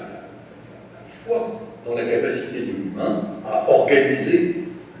donc la foi dans la capacité de l'humain à organiser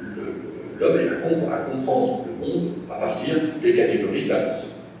l'homme et à comprendre le monde à partir des catégories de la pensée.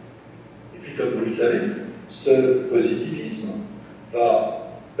 Et puis, comme vous le savez, ce positivisme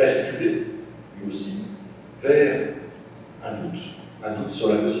va basculer, lui aussi, vers un doute sur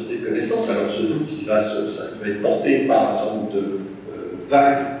la possibilité de connaissance. Alors, ce doute, il va être porté par un certain nombre de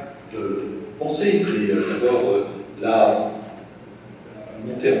vagues de pensée. C'est d'abord la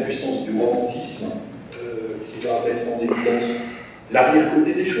montée en puissance du romantisme qui va mettre en évidence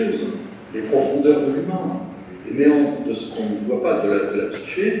l'arrière-côté des choses, les profondeurs de l'humain, les méandres de ce qu'on ne voit pas de la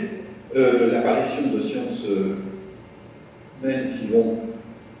psyché, l'apparition de sciences humaines qui vont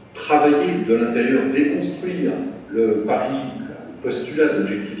travailler de l'intérieur, déconstruire le postulat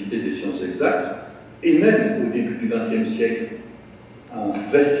d'objectivité des sciences exactes, et même au début du XXe siècle,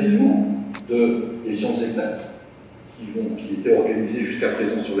 un vacillement des sciences exactes qui étaient organisées jusqu'à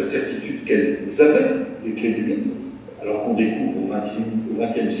présent sur la certitude qu'elles avaient les clés du monde, alors qu'on découvre au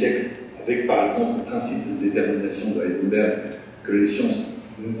XXe siècle, avec par exemple le principe de détermination de Heisenberg, que les sciences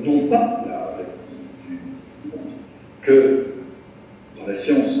n'ont pas la réponse du monde, que dans la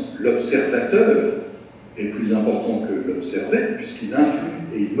science, l'observateur est plus important que l'observé, puisqu'il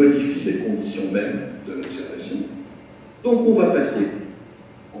influe et il modifie les conditions mêmes de l'observation. Donc on va passer,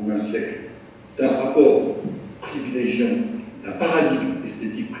 en un siècle, d'un rapport privilégiant, d'un paradigme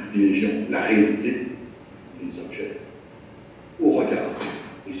esthétique privilégiant la réalité des objets, au regard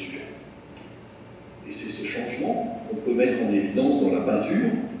des sujets. Et c'est ce changement qu'on peut mettre en évidence dans la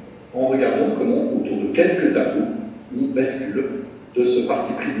peinture, en regardant comment, autour de quelques tableaux, on bascule de ce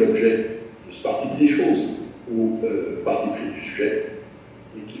parti pris de l'objet, de ce parti pris des choses, au parti pris du sujet,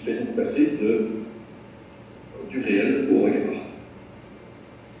 et qui fait donc passer du réel au regard.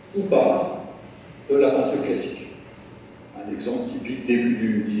 On part de la peinture classique. Un exemple typique début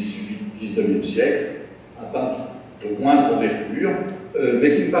du 19e siècle, un peintre de moindre envergure,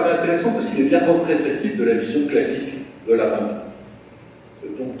 mais qui me paraît intéressant parce qu'il est bien représentatif de la vision classique de la peinture.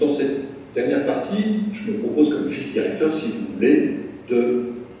 Donc dans cette dernière partie, je me propose comme fil directeur, si vous voulez, de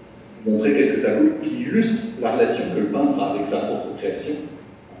montrer quelques tableaux qui illustrent la relation que le peintre a avec sa propre création.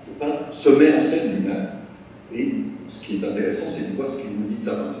 Le peintre se met en scène lui-même, et ce qui est intéressant, c'est de voir ce qu'il nous dit de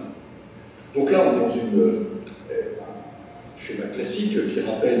sa peinture. Donc là, on est dans un schéma classique qui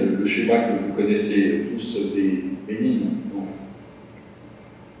rappelle le schéma que vous connaissez tous des mines.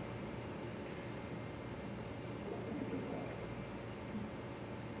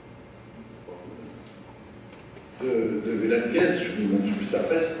 De Velázquez, je vous montre juste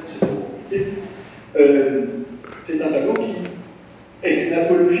après, c'est trop compliqué. C'est un tableau qui est une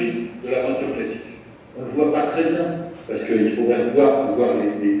apologie de la peinture classique. On ne le voit pas très bien, parce qu'il faudrait voir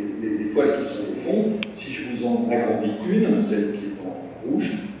les toiles qui sont au fond. Si je vous en agrandis une, celle qui est en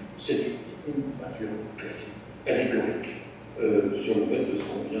rouge, c'est une peinture classique, allégorique, sur le mode de ce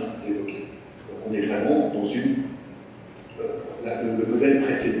qu'on vient d'évoquer. Donc on est vraiment dans le modèle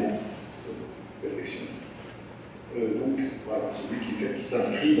précédent de perfection. Donc voilà, celui qui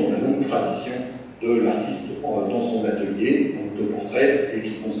s'inscrit dans la longue tradition de l'artiste dans son atelier, en autoportrait, et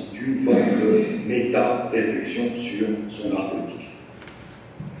qui constitue une forme de méta-réflexion sur son art politique.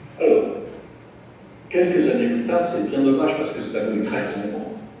 Alors, quelques années plus tard, c'est bien dommage parce que ce tableau est très sombre,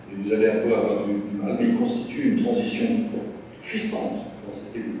 et vous allez un peu avoir du mal, mais il constitue une transition puissante dans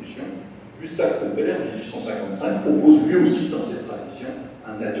cette évolution. Gustave Courbet, en 1855, propose lui aussi dans cette tradition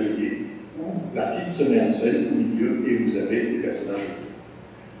un atelier où l'artiste se met en scène au milieu et vous avez des personnages.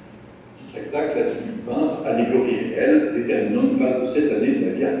 Titre exact, l'atelier du peintre, allégorie réelle, déterminant une phase de cette année de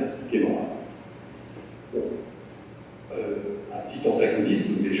la vie artistique et morale. Bon. Un petit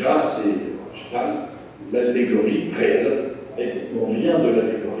antagoniste, déjà, c'est l'allégorie réelle. On vient de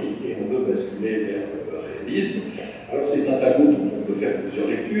l'allégorie et on veut basculer vers le réalisme. Alors c'est un tableau dont on peut faire plusieurs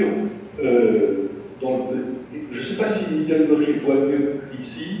lectures. Je ne sais pas si l'allégorie voit mieux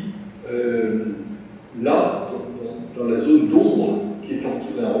qu'ici. Là, dans la zone d'ombre qui est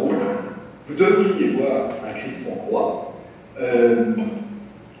entourée en rouge, vous devriez voir un Christ en croix.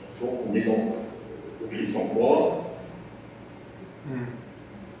 Donc on est dans le Christ en croix.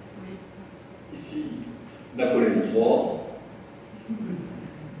 Ici, Napoléon III.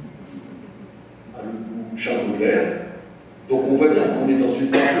 Charles Baudelaire. Donc on voit bien qu'on est dans une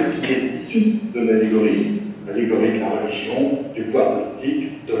peinture qui est issue de l'allégorie de la religion, du pouvoir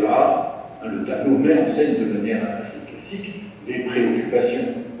politique, de l'art. Le tableau met en scène de manière assez classique les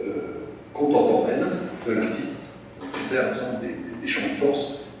préoccupations contemporaines de l'artiste, c'est-à-dire des champs de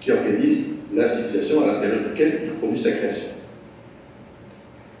force qui organisent la civilisation à l'intérieur duquel il produit sa création.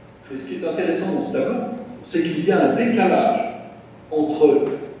 Et ce qui est intéressant dans ce tableau, c'est qu'il y a un décalage entre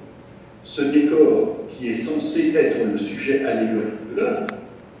ce décor qui est censé être le sujet allégorique de l'œuvre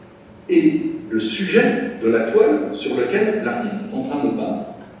et le sujet de la toile sur lequel l'artiste est en train de peindre.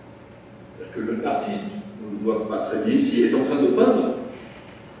 C'est-à-dire que l'artiste, on ne le voit pas très bien ici, est en train de peindre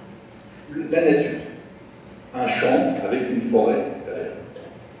la nature. Un champ avec une forêt derrière.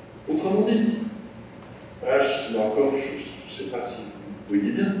 Autrement dit, là encore, je ne sais pas si vous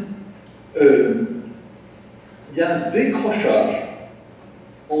voyez bien, il y a un décrochage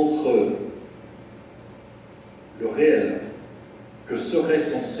entre le réel que serait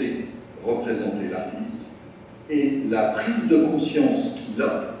censé représenter l'artiste et la prise de conscience qu'il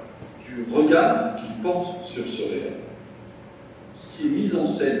a du regard qu'il porte sur ce réel. Ce qui est mis en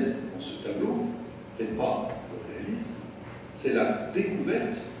scène dans ce tableau, ce n'est pas le réalisme, c'est la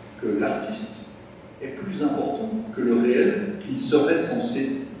découverte que l'artiste est plus important que le réel qu'il serait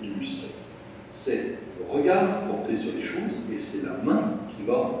censé illustrer. C'est le regard porté sur les choses et c'est la main qui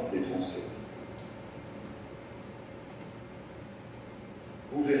va les transférer.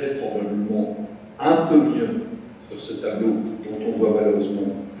 Vous verrez probablement un peu mieux sur ce tableau, dont on voit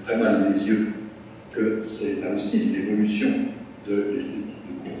malheureusement très mal les yeux, que c'est là aussi l'évolution de l'esthétique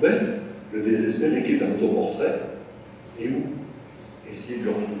de Courbet, le désespéré qui est un autoportrait, et où essayer de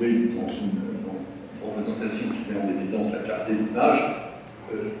le retrouver dans une représentation qui met en évidence la clarté de l'image,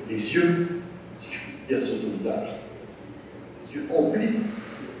 les yeux, si je puis dire, sur le visage. Les yeux emplissent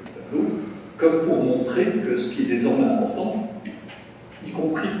le tableau, comme pour montrer que ce qui est désormais important, y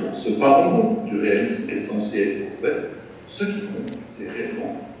compris pour ce pardon du réalisme qui est censé être Courbet, ce qui compte, c'est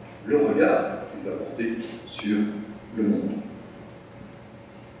réellement le regard qu'il va porter sur le monde.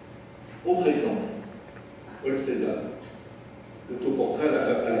 Autre exemple, Paul Cézanne, l'autoportrait à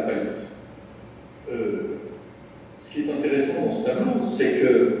la Paloise. Ce qui est intéressant dans ce tableau, c'est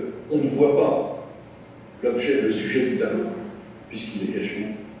qu'on ne voit pas l'objet, le sujet du tableau, puisqu'il est caché.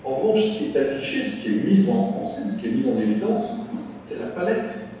 En revanche, ce qui est affiché, ce qui est mis en scène, ce qui est mis en évidence, c'est la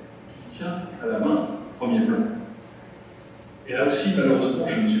palette qui tient à la main, premier plan. Et là aussi, malheureusement,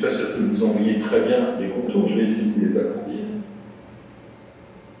 je ne suis pas sûr que vous envoyez très bien les contours, je vais essayer de les agrandir.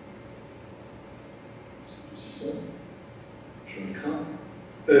 C'est aussi sombre, je me crains.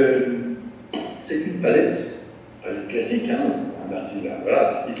 C'est une palette classique, hein, un artiste, voilà,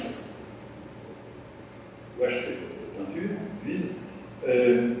 l'artiste. Gouache de peinture, huile.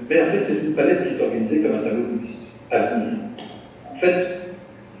 Mais en fait, c'est une palette qui est organisée comme un tableau cubiste, à venir. En fait,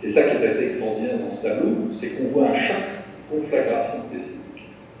 c'est ça qui est assez extraordinaire dans ce tableau, c'est qu'on voit un choc, une conflagration esthétique.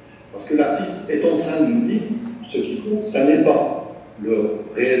 Parce que l'artiste est en train de nous dire, ce qui compte, ça n'est pas le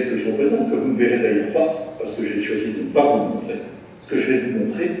réel que je représente, que vous ne verrez d'ailleurs pas, parce que j'ai choisi de ne pas vous le montrer. Ce que je vais vous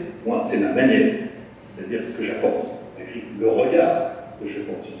montrer, moi, c'est la manière, c'est-à-dire ce que j'apporte, le regard que je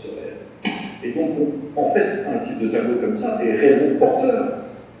porte sur ce réel. Et donc, en fait, un type de tableau comme ça est réellement porteur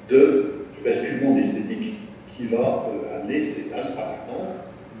du basculement d'esthétique qui va amener Cézanne, par exemple,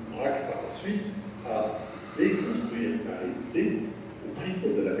 Braque par la suite, à déconstruire la réalité au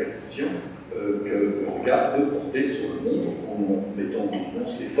prisme de la perception que le regard peut porter sur le monde en mettant en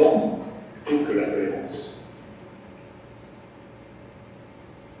évidence les formes plutôt que la cohérence.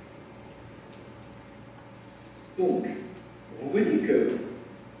 Donc, vous voyez que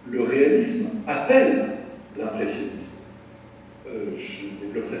le réalisme appelle l'impressionnisme. Je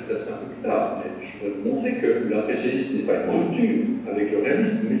développerai cet aspect un peu plus tard, mais je voudrais vous montrer que l'impressionnisme n'est pas une rupture avec le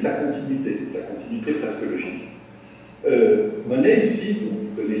réalisme, mais sa continuité presque logique. Monet, ici,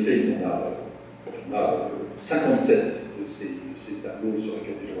 vous connaissez, on a 57 de ces tableaux sur la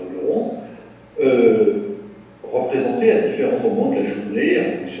cathédrale de Rouen, représentés à différents moments de la journée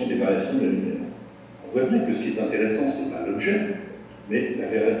en fonction des variations de la lumière. On voit bien que ce qui est intéressant, ce n'est pas l'objet, mais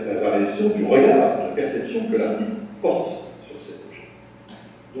la variation du regard, de la perception que l'artiste porte sur cet objet.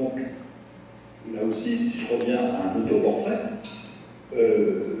 Donc, là aussi, si je reviens à un autoportrait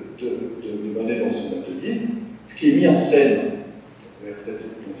de Monet dans son atelier, ce qui est mis en scène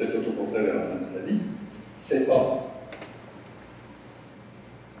dans cet autoportrait vers la fin de sa vie, c'est pas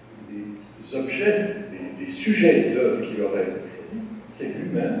des objets, des sujets d'œuvre qu'il aurait choisi, c'est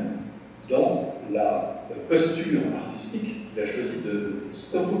lui-même dans la posture artistique qu'il a choisi de.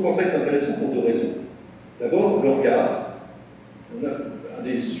 C'est un autoportrait intéressant pour deux raisons. D'abord, le regard. On a un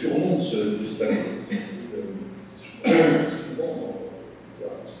des surnoms de ce tableau, souvent dans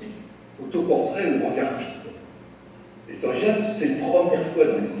l'artistique, autoportrait ou regard vide. Et c'est original, c'est la première fois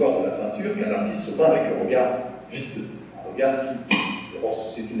dans l'histoire de la peinture qu'un artiste se peint avec un regard vide. Un regard qui,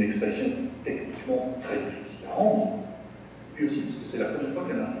 c'est une expression techniquement très difficile à rendre, puis aussi parce que c'est la première fois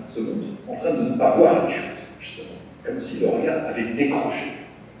qu'un artiste se montre en train de ne pas voir les choses, justement, comme si le regard avait décroché.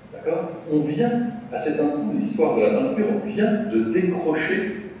 D'accord ? On vient, à cet instant de l'histoire de la peinture, on vient de décrocher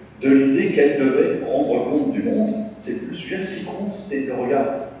de l'idée qu'elle devait rendre compte du monde. C'est le sujet, ce qui compte, c'est le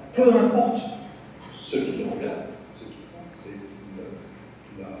regard. Peu importe ce qui le regarde, ce qui compte, c'est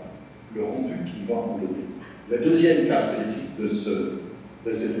le rendu qui va en donner. La deuxième caractéristique de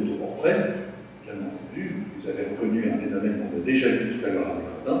cet autoportrait, bien entendu, vous avez reconnu un phénomène qu'on a déjà vu tout à l'heure avec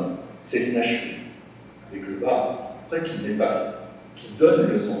Rodin, c'est l'inachevé. Avec le bas, après qui n'est pas, qui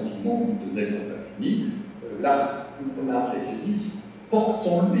donne le sentiment de n'être pas fini, l'impressionnisme porte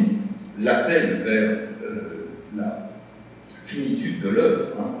en lui l'appel vers la finitude de l'œuvre,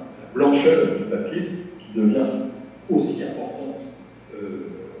 hein, la blancheur du papier qui devient aussi importante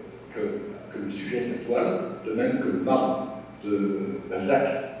que le sujet de la toile, de même que le marbre de Balzac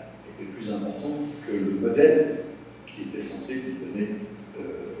était plus important que le modèle qui était censé lui donner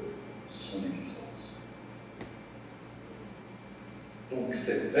son existence. Donc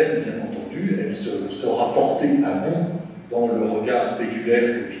cette veine, bien entendu, elle sera portée à bout dans le regard spéculaire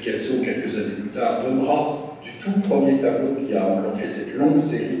que Picasso, quelques années plus tard, donnera du tout premier tableau qui a enclenché cette longue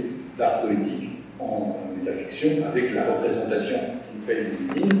série d'art poétique en métafiction, avec la représentation qu'il fait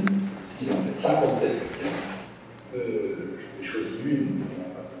une ligne, qui en fait 57 versions. J'ai choisi une, il y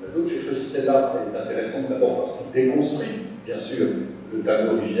en a d'autres. J'ai choisi celle-là, elle est intéressante d'abord parce qu'elle déconstruit, bien sûr, le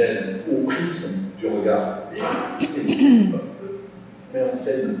tableau originel au prisme du regard et met en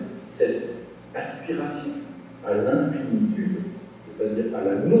scène cette aspiration à l'infinitude, c'est-à-dire à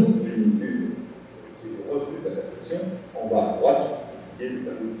la non-finitude, qui est le refus d'adaptation, en bas à droite, qui est le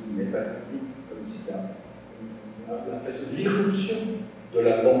tableau qui n'est pas fini, comme si on a l'impression de l'irruption de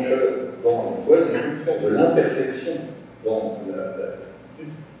la blancheur dans la toile, l'irruption de l'imperfection dans la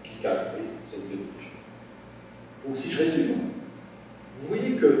qui caractérise cette déduction. Donc si je résume, vous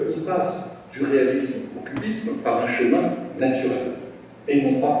voyez qu'on passe du réalisme au cubisme par un chemin naturel, et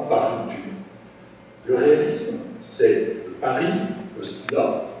non pas par rupture. Le réalisme, c'est le pari,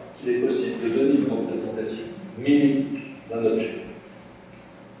 postulat, qu'il est possible de donner une représentation mimétique d'un objet.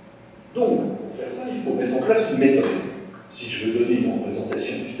 Donc, pour faire ça, il faut mettre en place une méthode. Si je veux donner une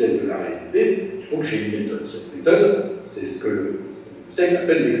représentation fidèle de la réalité, il faut que j'ai une méthode. Cette méthode, c'est ce que le siècle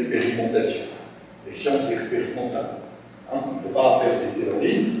appelle l'expérimentation, les sciences expérimentales. Hein, on ne peut pas faire des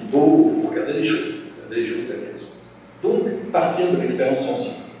théories, il faut regarder les choses telles qu'elles sont. Donc, partir de l'expérience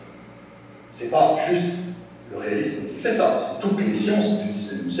sensible. Ce n'est pas juste le réalisme qui fait ça, c'est toutes les sciences du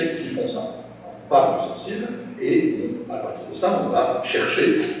XIXe siècle qui font ça. On part du sensible et à partir de ça, on va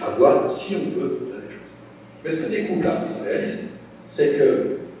chercher à voir si on peut faire des choses. Mais ce que découvre l'artiste réaliste, c'est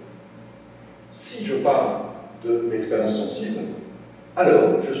que si je parle de l'expérience sensible,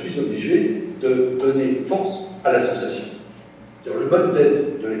 alors je suis obligé de donner force à la sensation. Le mode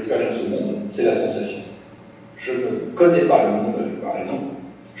d'aide de l'expérience au monde, c'est la sensation. Je ne connais pas le monde avec par exemple,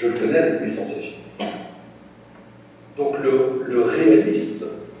 je le connais avec mes sensations. Donc le réaliste,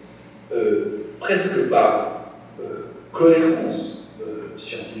 presque par cohérence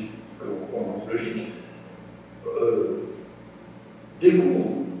scientifique ou logique, découvre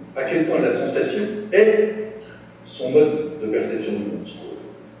à quel point la sensation est son mode de perception du monde, ce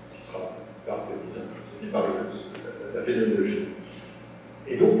qui sera caractérisé par la phénoménologie.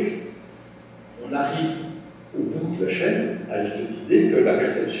 Et donc, on arrive au bout de la chaîne à cette idée que la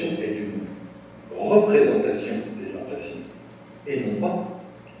perception est une représentation des impressions et non pas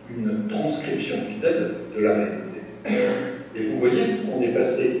une transcription fidèle de la réalité. Et vous voyez qu'on est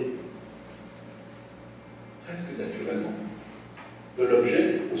passé presque naturellement de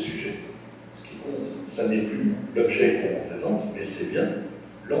l'objet au sujet. Ce qui compte, ça n'est plus l'objet qu'on représente, mais c'est bien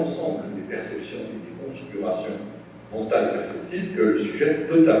l'ensemble des perceptions et des configurations mentales perceptives que le sujet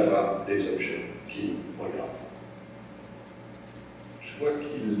peut avoir des objets qui regardent. Je vois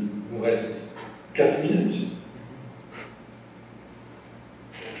qu'il nous reste 4 minutes.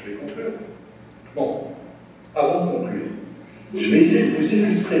 Je vais conclure. Bon, avant de conclure, je vais essayer de vous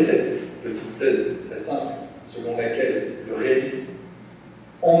illustrer cette petite thèse très simple, selon laquelle le réalisme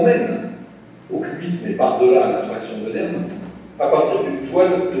emmène au cubisme et par-delà à l'abstraction moderne, à partir d'une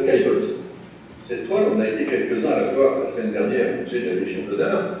toile de Caillebotte. Cette toile, on a été quelques-uns à la voir la semaine dernière au musée de la Légion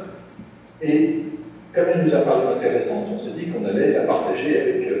d'honneur, et comme elle nous a paru intéressante, on s'est dit qu'on allait la partager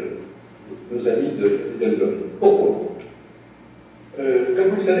avec nos amis de Heidelberg. Pourquoi Comme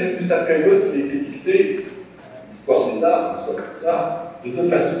vous le savez, Gustave Caillebotte il est étiqueté histoire des arts, de deux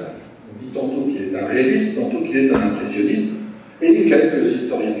façons. On dit tantôt qu'il est un réaliste, tantôt qu'il est un impressionniste, et quelques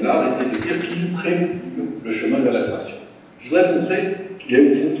historiens de l'art essaient de dire qu'il prévoit le chemin de l'abstraction. Je voudrais montrer qu'il y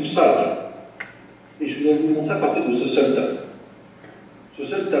a au fond tout ça. Et je voudrais vous montrer à partir de ce seul tableau. Ce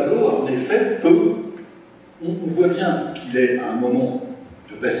seul tableau, en effet, on voit bien qu'il est à un moment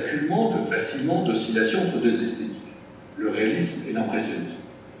de basculement, de vacillement, d'oscillation entre deux esthétiques, le réalisme et l'impressionnisme.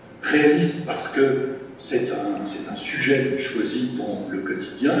 réaliste parce que c'est un sujet choisi dans le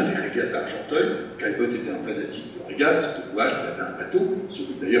quotidien, les régates à Argenteuil. Caillebotte était un fanatique de régates, de voile, il avait un bateau,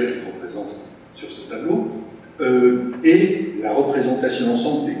 celui d'ailleurs qu'il représente sur ce tableau. Et la représentation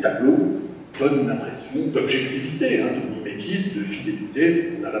d'ensemble des tableaux donne une impression d'objectivité, de mimétisme, de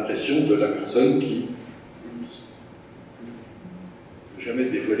fidélité. On a l'impression de la personne qui ne jamais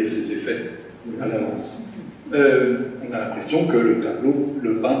dévoiler ses effets à l'avance. On a l'impression que le tableau,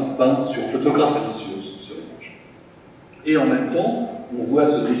 le peint sur photographie, sur l'image. Et en même temps, on voit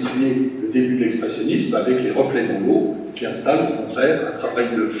se dessiner le début de l'expressionnisme avec les reflets dans l'eau qui installent au contraire un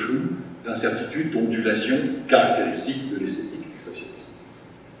travail de flou, d'incertitude, d'ondulation caractéristique de l'esthétique expressionniste.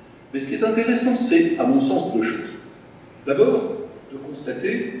 Mais ce qui est intéressant, c'est, à mon sens, deux choses. D'abord, de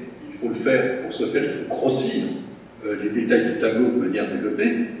constater, il faut le faire, pour ce faire, il faut grossir les détails du tableau de manière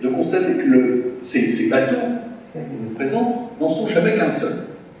développée, de constater que ces bateaux qu'on nous présente n'en sont jamais qu'un seul.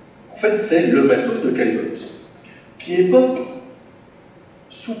 En fait, c'est le bateau de Caillebotte, qui évoque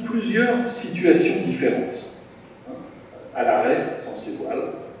sous plusieurs situations différentes. À l'arrêt, sans ses voiles,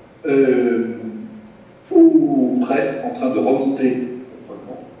 ou près, en train de remonter contre le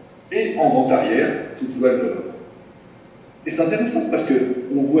vent, et en vent arrière, toute voile de l'autre. Et c'est intéressant parce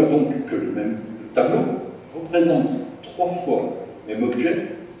qu'on voit donc que le tableau représente 3 fois le même objet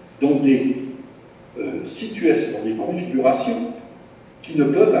dans des situations, dans des configurations qui ne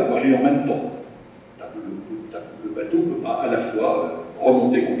peuvent avoir lieu en même temps. Le bateau ne peut pas à la fois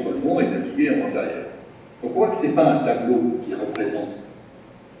remonter contre le vent et naviguer en vent arrière. Donc on voit que ce n'est pas un tableau qui représente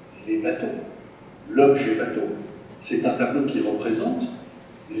les bateaux, l'objet bateau. C'est un tableau qui représente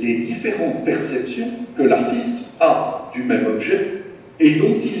les différentes perceptions que l'artiste a du même objet et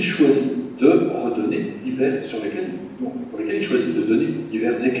dont il choisit de redonner pour lesquels il choisit de donner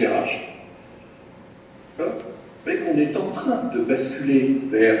divers éclairages. Mais qu'on est en train de basculer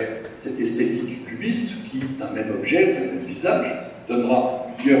vers cette esthétique cubiste qui, d'un même objet, d'un même visage, donnera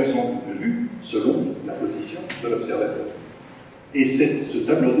plusieurs angles de vue selon la position de l'observateur. Et ce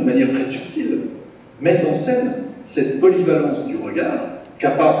tableau, de manière très subtile, met en scène cette polyvalence du regard,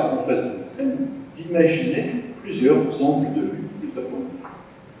 capable, en face d'une scène, d'imaginer plusieurs angles de vue du tableau.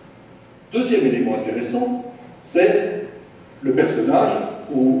 Deuxième élément intéressant, c'est le personnage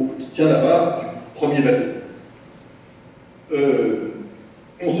qui tient la barre du premier bateau.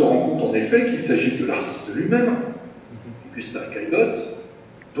 On se rend compte en effet qu'il s'agit de l'artiste lui-même, Gustave Caillebotte,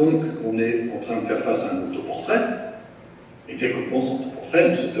 donc on est en train de faire face à un autoportrait, et dès qu'on pense au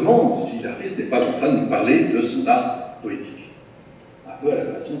autoportrait, on se demande si l'artiste n'est pas en train de nous parler de son art poétique. Un peu à la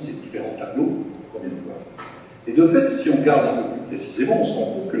façon de ces différents tableaux qu'on vient de voir. Et de fait, si on regarde un peu plus précisément, on se rend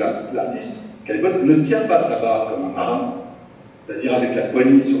compte que l'artiste Caillebotte ne tient pas sa barre comme un marin, c'est-à-dire avec la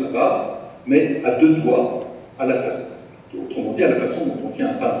poignée sur la barre, mais à 2 doigts à la façon. Autrement dit, à la façon dont on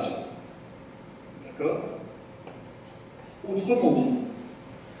tient un pinceau. D'accord? Autrement dit,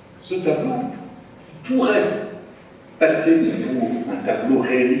 ce tableau pourrait passer pour un tableau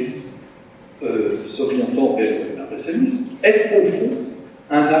réaliste s'orientant vers l'impressionnisme, est au fond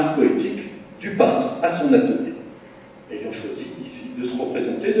un art poétique du peintre à son atelier, ayant choisi ici de se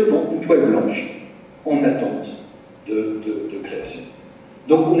représenter devant une toile blanche en attente de création.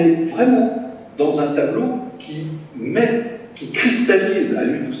 Donc on est vraiment dans un tableau qui cristallise à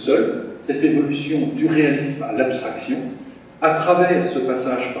lui tout seul cette évolution du réalisme à l'abstraction à travers ce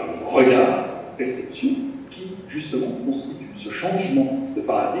passage par le regard, la perception, qui justement constitue ce changement de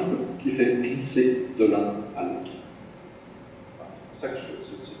paradigme qui fait glisser de l'un à l'autre. C'est pour ça que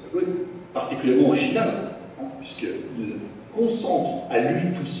ce tableau est particulièrement original, puisqu'il concentre à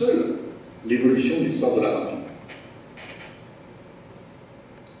lui tout seul l'évolution de l'histoire de la peinture.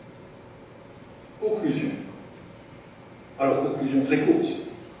 Conclusion. Alors, conclusion très courte.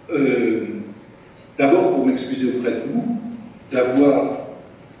 D'abord, pour m'excuser auprès de vous d'avoir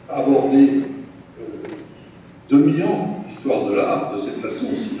abordé 2000 ans d'histoire de l'art de cette façon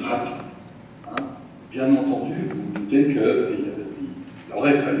aussi rapide. Bien entendu, vous vous doutez qu'il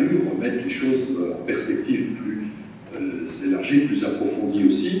aurait fallu remettre les choses en perspective plus élargie, plus approfondie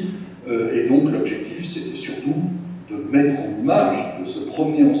aussi. Et donc, l'objectif, c'était surtout de mettre en image, de se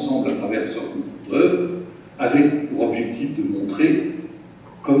promener ensemble à travers ce œuvre, avec pour objectif de montrer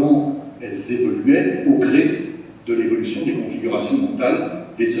comment elles évoluaient au gré de l'évolution des configurations mentales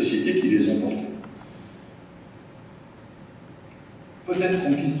des sociétés qui les ont portées. Peut-être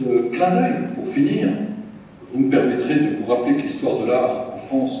en guise de clin d'œil, pour finir, vous me permettrez de vous rappeler que l'histoire de l'art en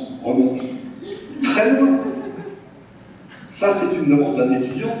France remonte très loin. Ça, c'est une demande d'un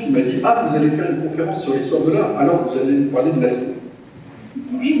étudiant qui m'a dit « Ah, vous allez faire une conférence sur l'histoire de l'art, alors vous allez nous parler de l'Asco. »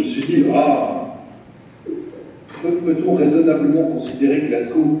 Je me suis dit « Ah, peut-on raisonnablement considérer que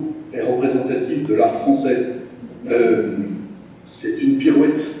Lascaux est représentatif de l'art français? C'est une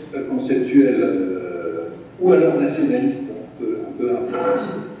pirouette conceptuelle, ou alors nationaliste, un peu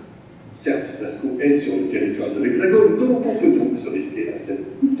rapide. Certes, Lascaux est sur le territoire de l'Hexagone, donc on peut donc se risquer à cette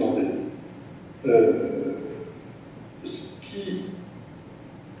tentative.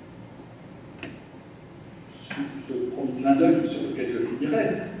 Ce premier clin d'œil sur lequel je finirai,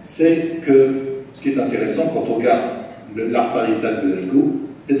 c'est que ce qui est intéressant quand on regarde l'art pariétal de Lascaux,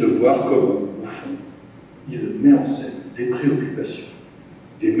 c'est de voir comment, au fond, il met en scène des préoccupations,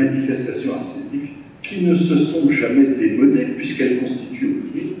 des manifestations artistiques qui ne se sont jamais démodées, puisqu'elles constituent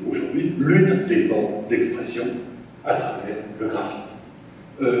aujourd'hui l'une des formes d'expression à travers le graphique.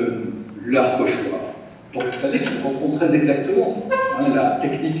 L'art pochoir. Donc vous savez qu'il rencontre très exactement la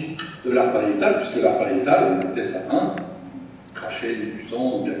technique de l'art pariétal, puisque l'art pariétal, on mettait sa main, on crachait du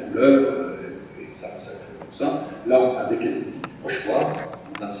sang ou de la couleur, et ça crée comme ça. Là, avec les techniques pochoirs,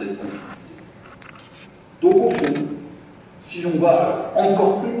 on a cette conflit. Donc au fond, si l'on va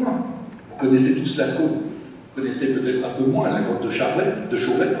encore plus loin, vous connaissez tous Lascaux, vous connaissez peut-être un peu moins la grotte de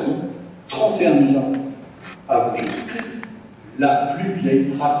Chauvet, 31 000 ans avant Jésus-Christ, la plus vieille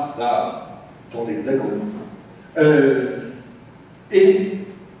trace d'art dans l'Hexagone, et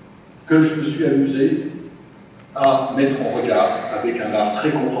que je me suis amusé à mettre en regard avec un art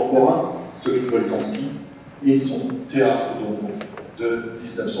très contemporain, celui de Boltanski, et son théâtre d'ombre de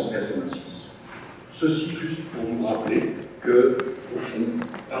 1986. Ceci juste pour nous rappeler que, au fond,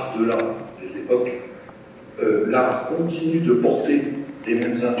 par-delà des époques, l'art continue de porter les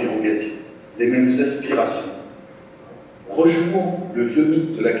mêmes interrogations, les mêmes aspirations. Rejouons le vieux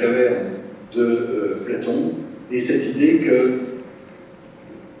mythe de la caverne de Platon et cette idée que,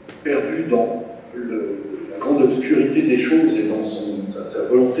 perdu dans la grande obscurité des choses et dans sa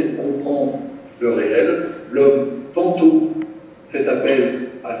volonté de comprendre le réel, l'homme tantôt fait appel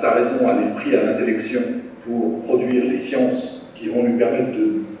à sa raison, à l'esprit, à l'intellection pour produire les sciences qui vont lui permettre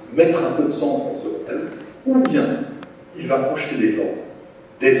de mettre un peu de sens dans ce réel, ou bien il va projeter des formes,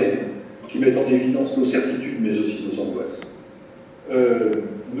 des ondes, qui mettent en évidence nos certitudes mais aussi nos angoisses.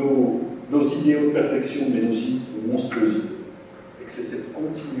 Nos idéaux de perfection, mais aussi nos monstruosités. Et que c'est cette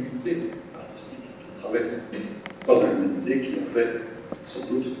continuité artistique qui traverse l'histoire de l'humanité qui en fait sans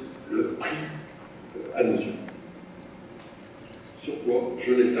doute le prix à nos yeux. Sur quoi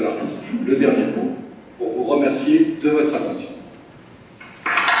je laisse à l'artiste le dernier mot pour vous remercier de votre attention.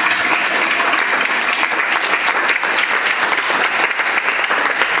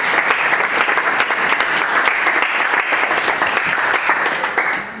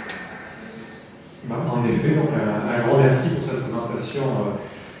 En effet, donc un grand merci pour cette présentation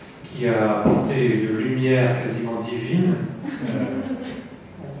qui a apporté une lumière quasiment divine.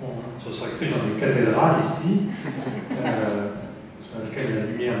 On se serait cru dans une cathédrale ici, sur laquelle la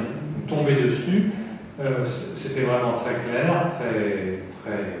lumière nous tombait dessus. C'était vraiment très clair,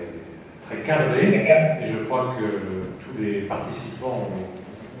 très cadré, et je crois que tous les participants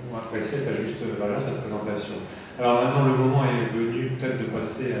ont apprécié sa juste valeur, cette présentation. Alors maintenant, le moment est venu peut-être de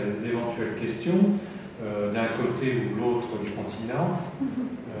passer à d'éventuelles questions d'un côté ou de l'autre du continent.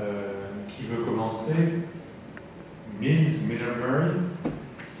 Qui veut commencer? Miller-Murray.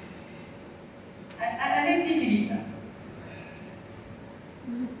 Allez-y, Philippe.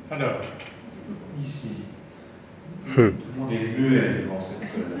 Alors, ici. Tout le monde est muet devant cette...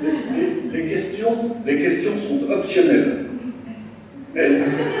 Les questions sont optionnelles. Elles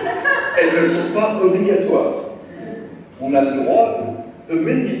ne sont pas obligatoires. On a le droit de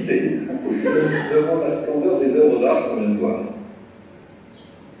méditer devant la splendeur des œuvres d'art qu'on vient de voir.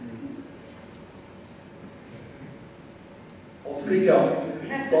 En tous les cas,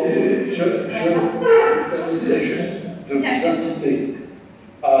 je permettrais juste de vous inciter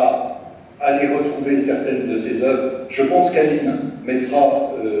à aller retrouver certaines de ces œuvres. Je pense qu'Aline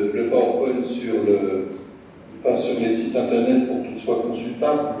mettra le PowerPoint sur les sites internet pour qu'il soit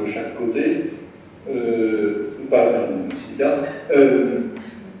consultable de chaque côté.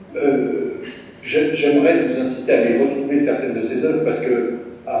 J'aimerais vous inciter à aller retrouver certaines de ces œuvres parce que,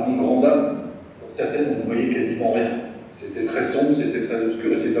 à mon grand dame, certaines on ne voyait quasiment rien. C'était très sombre, c'était très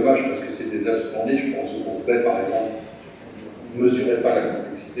obscur et c'est dommage parce que c'est des œuvres splendides. Je pense au portrait par exemple. Vous ne mesurez pas la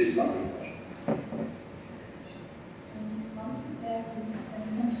complexité, c'est un peu dommage.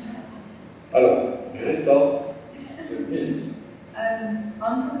 Alors, Greta de Mills.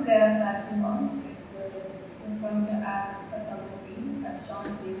 Unprepared everyone is going to ask a something that John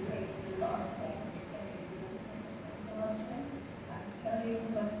will say to the architect and tell you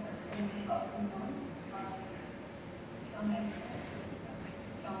what the of the month.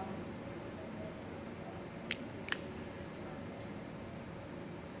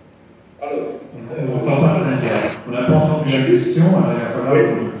 entendu la question, alors il va falloir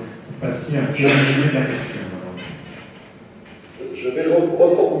que vous fassiez un petit résumé de la question. Je vais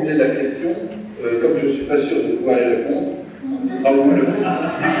reformuler la question, comme je ne suis pas sûr de pouvoir y répondre.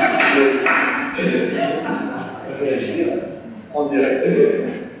 Réagir en direct.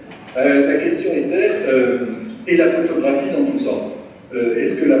 La question était, et la photographie dans tout ça?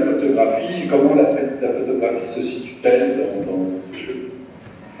 Est-ce que la photographie, comment la photographie se situe-t-elle dans ce jeu?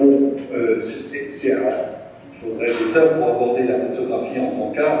 Bon, il faudrait des heures pour aborder la photographie en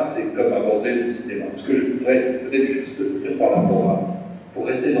tant qu'art, c'est comme aborder le cinéma. Ce que je voudrais peut-être juste dire par rapport à, pour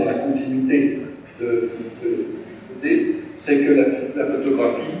rester dans la continuité de l'exposé, c'est que la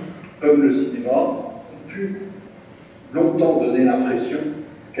photographie, comme le cinéma, a pu longtemps donner l'impression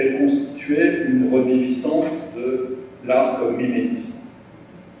qu'elle constituait une reviviscence de l'art comme mimétisme.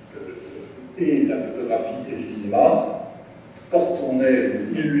 Et la photographie et le cinéma portent en elle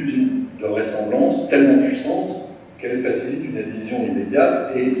une illusion de ressemblance tellement puissante qu'elle facilite une adhésion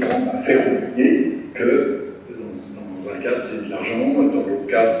immédiate et tend à faire oublier que dans un cas c'est de l'argent, dans l'autre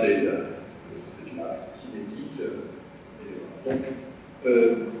cas c'est de la cinétique. Donc,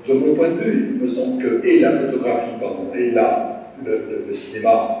 de mon point de vue, il me semble que et la photographie, et le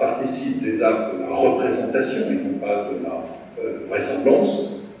cinéma participent des arts de la représentation et non pas de la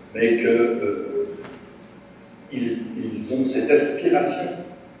vraisemblance, mais qu'ils ont cette aspiration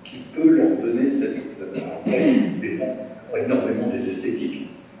qui peut leur donner cette... Après, ils ont énormément des esthétiques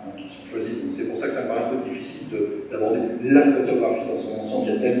qui sont choisies, donc c'est pour ça que ça me paraît un peu difficile d'aborder la photographie dans son ensemble,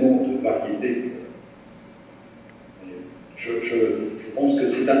 il y a tellement de variétés. Je pense que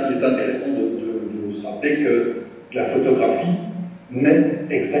c'est intéressant de se rappeler que la photographie naît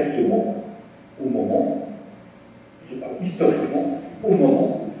exactement au moment, historiquement, au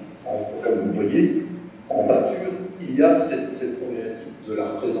moment, comme vous le voyez, en peinture, il y a cette problématique de la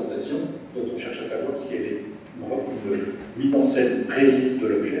représentation dont on cherche à savoir si elle est une mise en scène réaliste de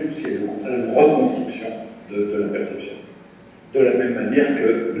l'objet ou si elle est une reconstruction de la perception. De la même manière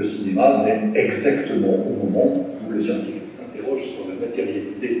que le cinéma naît exactement au moment où le scientifique s'interroge sur la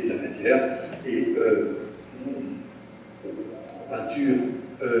matérialité de la matière et en peinture,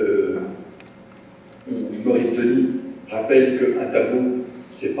 Maurice Denis rappelle qu'un tableau,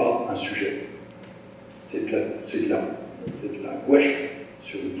 c'est pas un sujet, c'est de la gouache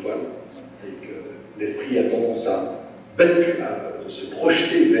sur une toile, et que l'esprit a tendance à se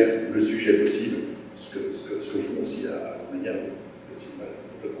projeter vers le sujet possible, ce que font aussi la manière de cinéma.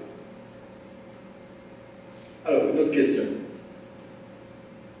 Alors, une autre question.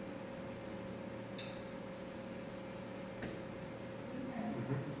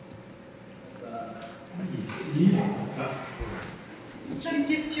 Ici. J'ai une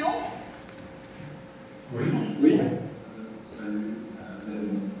question. Oui. Oui.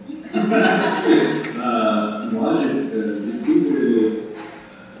 Moi, j'ai découvert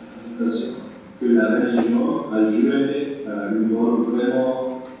que la religion a joué un rôle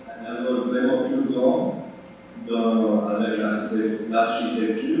vraiment plus grand avec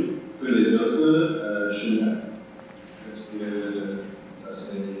l'architecture que les autres chemins. Est-ce que ça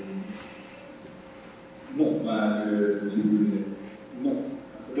c'est... Non. Si vous voulez. Non.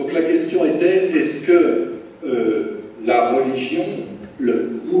 Donc la question était, est-ce que la religion, le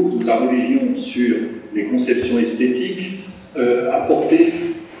groupe de la religion sur les conceptions esthétiques a porté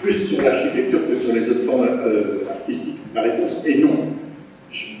plus sur l'architecture que sur les autres formes artistiques? La réponse est non.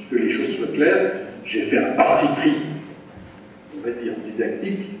 Que les choses soient claires, j'ai fait un parti pris, on va dire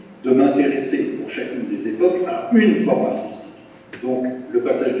didactique, de m'intéresser pour chacune des époques à une forme artistique. Donc le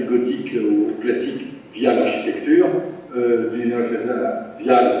passage du gothique au classique via l'architecture, du néoclassique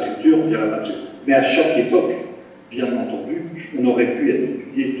via la sculpture, via la peinture. Mais à chaque époque, bien entendu, on aurait pu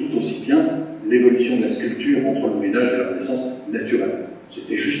étudier tout aussi bien l'évolution de la sculpture entre le Moyen-Âge et la Renaissance naturelle.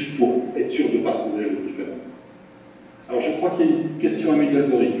 C'était juste pour être sûr de parcourir les différences. Alors je crois qu'il y a une question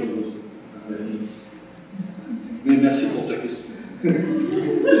améliorée. Mais merci pour ta question.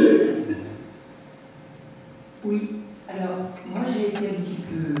 Oui, alors moi j'ai été un petit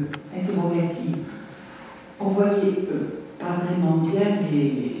peu interrogative. On voyait pas vraiment bien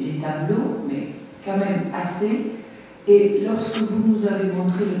les tableaux, mais quand même assez. Et lorsque vous nous avez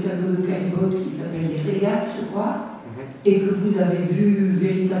montré le tableau de Caillebotte qui s'appelle Les Régates, je crois, et que vous avez vu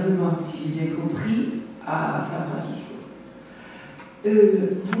véritablement, si j'ai bien compris, à San Francisco,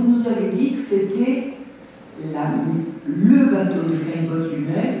 vous nous avez dit que c'était le bateau de Caillebotte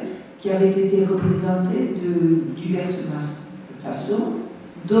lui-même qui avait été représenté de diverses façons.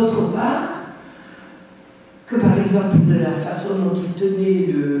 D'autre part, que par exemple de la façon dont il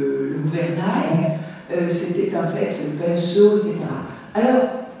tenait le gouvernail, c'était en fait le pinceau, etc. Alors,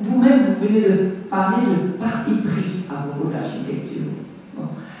 vous-même, vous venez de parler de parti pris. à propos de l'architecture. Bon.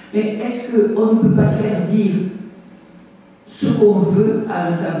 Mais est-ce qu'on ne peut pas faire dire ce qu'on veut à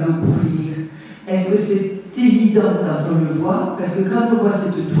un tableau pour finir? Est-ce que c'est évident quand on le voit? Parce que quand on voit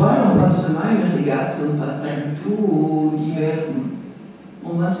cette toile, on pense seulement à une régate, on ne pense pas du tout aux divers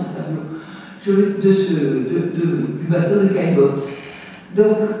moments de ce tableau, du bateau de Caillebotte.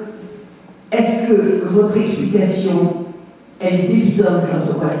 Donc, est-ce que votre explication, elle est évidente quand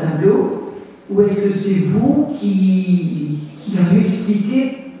on voit le tableau, ou est-ce que c'est vous qui l'avez expliqué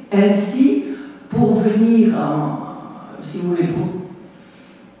ainsi pour venir, si vous voulez,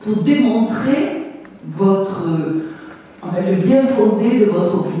 pour démontrer le bien fondé de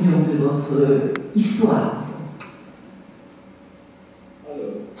votre opinion, de votre histoire?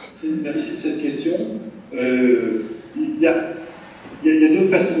 Alors, merci de cette question. Il y a deux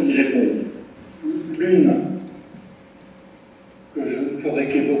façons d'y répondre. L'une, que je ne ferai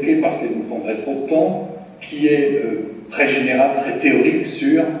qu'évoquer parce qu'elle nous prendrait trop de temps, qui est très générale, très théorique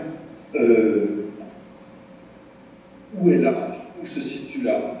sur où est l'art, où se situe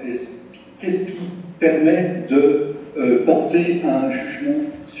l'art, qu'est-ce qui permet de porter un jugement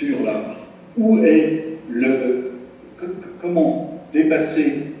sur l'art, où est comment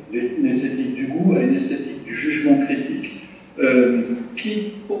dépasser une esthétique du goût à une esthétique du jugement critique,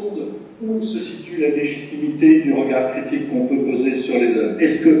 qui fonde où se situe la légitimité du regard critique qu'on peut poser sur les œuvres.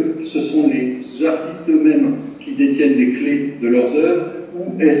 Est-ce que ce sont les artistes eux-mêmes qui détiennent les clés de leurs œuvres,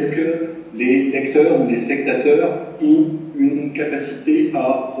 ou est-ce que les lecteurs ou les spectateurs ont une capacité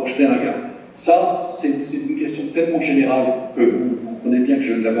à projeter un regard? Ça, c'est une question tellement générale que vous comprenez bien que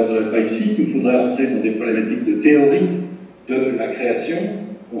je ne l'aborderai pas ici. Il faudrait entrer dans des problématiques de théorie de la création,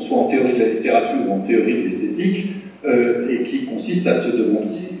 qu'on soit en théorie de la littérature ou en théorie de l'esthétique, et qui consiste à se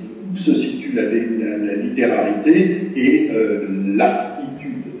demander où se situe la littérarité et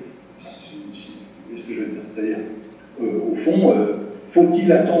l'artitude. Qu'est-ce que je veux dire? C'est-à-dire, au fond,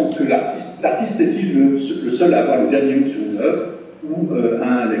 faut-il attendre que l'artiste est-il le seul à avoir le dernier mot sur une œuvre, ou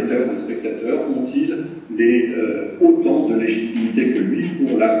un lecteur, un spectateur, ont-ils autant de légitimité que lui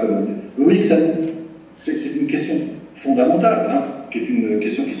pour la commenter? Vous voyez que c'est une question fondamentale, hein, qui est une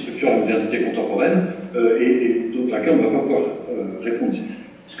question qui structure la modernité contemporaine, et d'autre laquelle on ne va pas pouvoir répondre.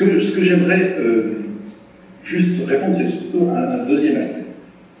 Ce que j'aimerais juste répondre, c'est surtout un deuxième aspect.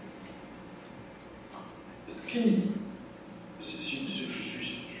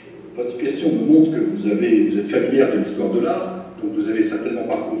 Votre question me montre que vous êtes familière de l'histoire de l'art, donc vous avez certainement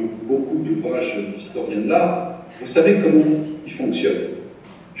parcouru beaucoup d'ouvrages d'historiens de l'art. Vous savez comment il fonctionne.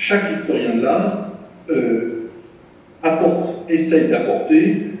 Chaque historien de l'art essaye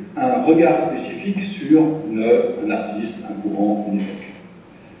d'apporter un regard spécifique sur une œuvre, un artiste, un courant, une époque.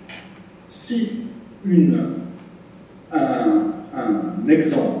 Si un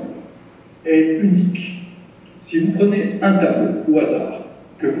exemple est unique, si vous prenez un tableau au hasard,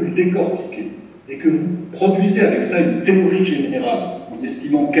 que vous le décortiquez et que vous produisez avec ça une théorie générale en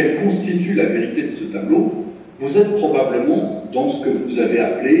estimant qu'elle constitue la vérité de ce tableau, vous êtes probablement dans ce que vous avez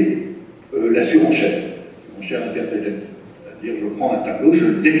appelé la surenchère interprétative. C'est-à-dire, je prends un tableau, je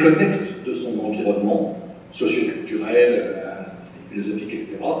le déconnecte de son environnement socio-culturel, philosophique,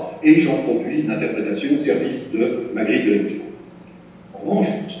 etc., et j'en produis une interprétation au service de ma grille de lecture. En revanche,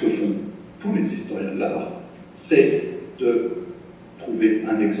 ce que font tous les historiens de l'art, c'est de trouver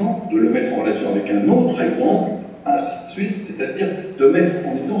un exemple, de le mettre en relation avec un autre exemple, ainsi de suite, c'est-à-dire de mettre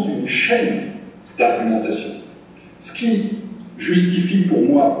en évidence une chaîne d'argumentation. Ce qui justifie pour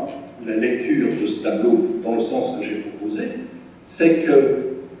moi la lecture de ce tableau dans le sens que j'ai proposé, c'est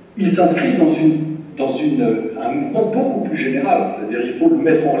qu'il s'inscrit dans un mouvement beaucoup plus général, c'est-à-dire il faut le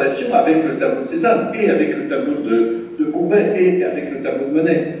mettre en relation avec le tableau de Cézanne, et avec le tableau de Courbet, et avec le tableau de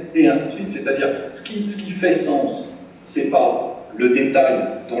Monet, et ainsi de suite. C'est-à-dire, ce qui fait sens, c'est pas le détail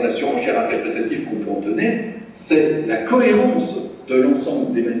dans la surenchère interprétative qu'on peut en donner, c'est la cohérence de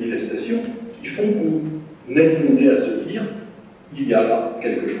l'ensemble des manifestations qui font qu'on est fondé à se dire il y a là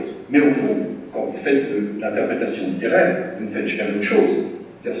quelque chose. Mais au fond, quand vous faites de l'interprétation littéraire, vous ne faites jamais la même chose.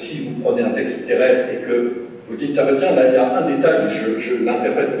 C'est-à-dire, si vous prenez un texte littéraire et que vous dites, ah ben tiens, là il y a un détail, je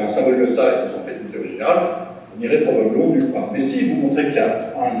l'interprète comme un symbole de ça, et vous en faites une théorie générale, vous n'irez probablement nulle part. Mais si vous montrez qu'il y a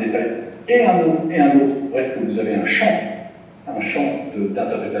un détail et un autre, bref, que vous avez un champ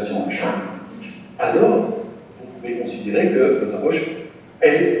d'interprétation, un champ critique, alors vous pouvez considérer que votre approche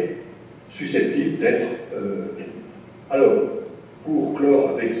est susceptible d'être alors, pour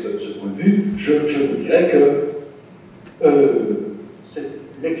clore avec ce point de vue, je vous dirais que cette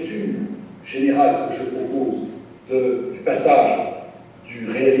lecture générale que je propose du passage du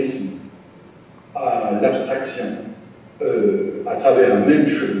réalisme à l'abstraction à travers un même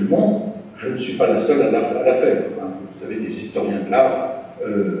cheminement, je ne suis pas la seule à la faire. Vous avez des historiens de l'art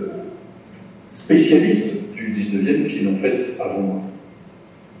spécialistes du 19e qui l'ont fait avant moi.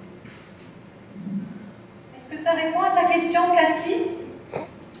 Est-ce que ça répond à ta question, Cathy?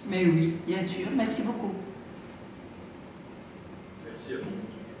 Mais oui, bien sûr. Merci beaucoup. Merci à vous.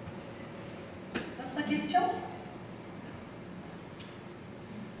 D'autres questions?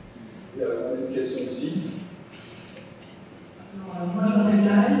 Il y a une question ici. Alors, moi, je m'appelle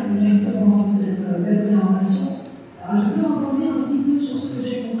Karen, merci pour cette belle présentation. Alors, je peux rebondir un petit peu sur ce que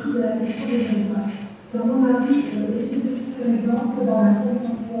j'ai compris de la question des territoires. Dans mon avis, essayer de trouver un exemple dans la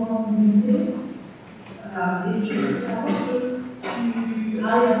contemporanéité. Et je veux savoir que tu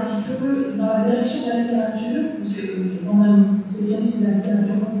ailles un petit peu dans la direction de la littérature, parce que je suis quand même spécialiste de la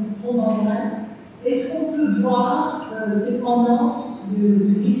littérature contemporaine. Est-ce qu'on peut voir ces tendances de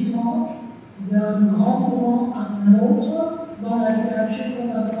glissement d'un grand courant à un autre dans la littérature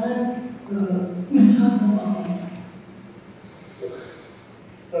contemporaine ultra contemporaine?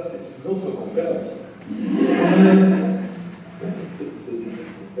 Ça, c'est une autre conférence.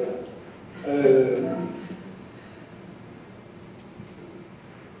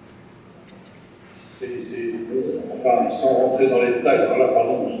 Enfin, sans rentrer dans les détails, alors là,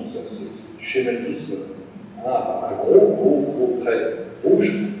 pardon, c'est du schématisme, un gros trait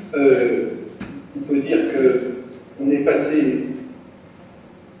rouge. On peut dire qu'on est passé,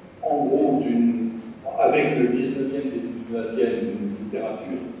 en gros, avec le 19e et le 20e, d'une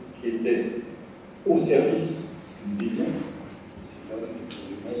littérature qui était au service d'une vision,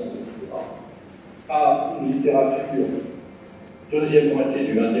 etc., à une littérature deuxième moitié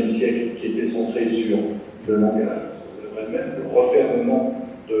du XXe siècle qui était centrée sur le langage, le refermement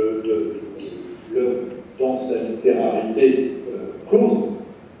de l'œuvre dans sa littérarité close,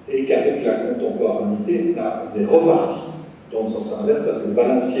 et qu'avec la contemporanéité, on est reparti dans le sens inverse, le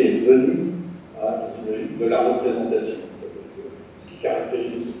balancier est venu de la représentation. Ce qui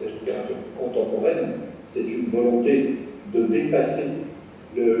caractérise la littérature contemporaine, c'est une volonté de dépasser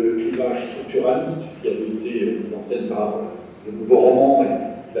le clivage structuraliste qui avait été l'antenne par le nouveau roman et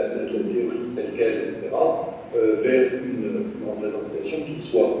la théorie telle qu'elle, etc., vers une représentation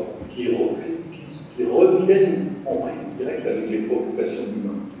qui revienne en prise directe avec les préoccupations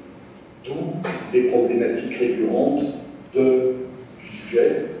humaines. D'où les problématiques récurrentes du sujet,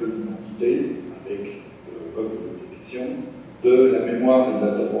 de l'identité, avec comme définition, de la mémoire et de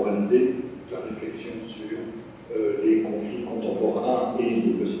la temporalité, de la réflexion sur les conflits contemporains et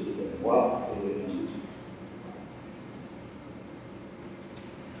les possibilités de mémoire, et ainsi de suite.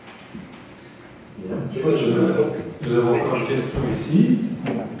 Bien. Je crois que nous avons encore une question ici.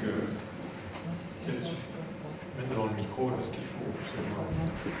 Donc, mettre devant le micro là, ce qu'il faut.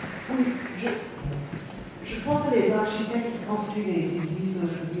 Oui, je pense à les architectes qui construisent les églises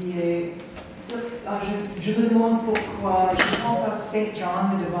aujourd'hui et je me demande pourquoi. Je pense à Saint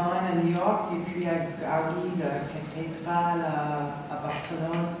John de Divine à New York et puis à Gaudi, la cathédrale à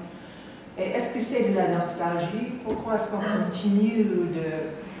Barcelone. Et est-ce que c'est de la nostalgie? Pourquoi est-ce qu'on continue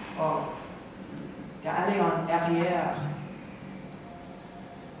d'aller en arrière?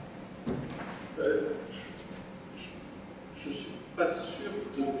 Je ne suis pas sûr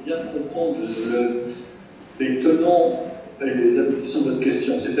de bien comprendre les tenants et les aboutissants de votre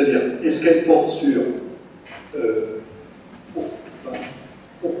question. C'est-à-dire, est-ce qu'elle porte sur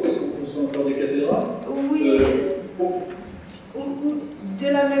pourquoi est-ce qu'on construit encore des cathédrales? Oui, ou de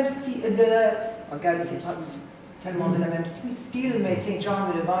la même style, regarde, c'est pas tellement de la même style, mais Saint John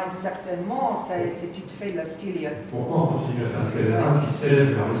de Divine, certainement, c'est tout à fait le style. pourquoi on continue à faire des cathédrales qui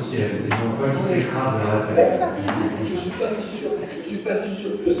s'élèvent vers le ciel et non pas qui s'écrasent vers la terre? Je ne suis pas si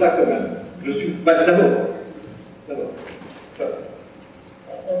sûr que ça, quand même. Je suis. D'abord.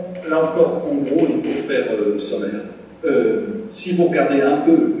 Là encore, en gros, il faut faire sommaire. Si vous regardez un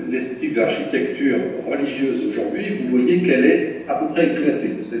peu l'esthétique de l'architecture religieuse aujourd'hui, vous voyez qu'elle est à peu près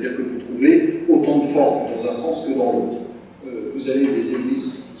éclatée. C'est-à-dire que vous trouvez autant de formes dans un sens que dans l'autre. Vous avez des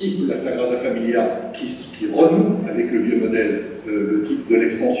églises type la Sagrada Familia qui renouent avec le vieux modèle, le type de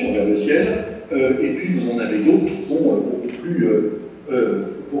l'expansion vers le ciel, et puis vous en avez d'autres qui sont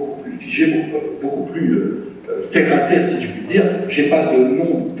beaucoup plus figées, beaucoup plus terre à terre, si je puis dire. Je n'ai pas de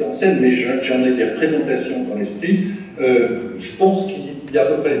nom d'enseigne, mais j'en ai des représentations dans l'esprit. Je pense qu'il y a à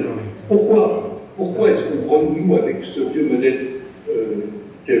peu près. Pourquoi est-ce qu'on renoue avec ce vieux modèle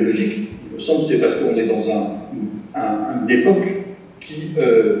théologique? Il me semble que c'est parce qu'on est dans une époque qui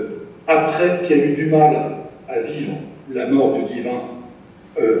a eu du mal à vivre la mort du divin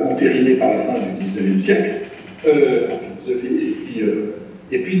entérinée par la fin du XIXe siècle,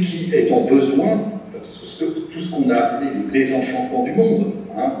 et puis qui est en besoin, parce que tout ce qu'on a appelé les désenchantements du monde,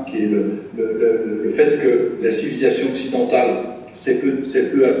 hein, qui est le fait que la civilisation occidentale s'est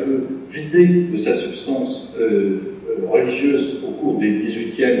peu à peu vidée de sa substance religieuse au cours des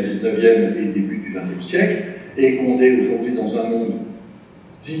 18e, 19e et début du 20e siècle, et qu'on est aujourd'hui dans un monde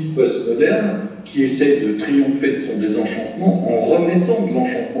dit postmoderne qui essaie de triompher de son désenchantement en remettant de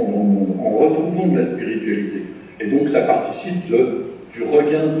l'enchantement dans le monde, en retrouvant de la spiritualité. Et donc ça participe du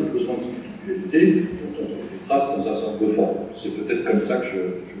regain de besoin de spiritualité dont on trouve des traces dans un certain nombre de formes. C'est peut-être comme ça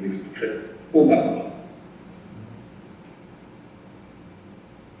que je m'expliquerai pour ma part.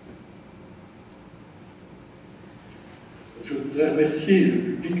 Je voudrais remercier le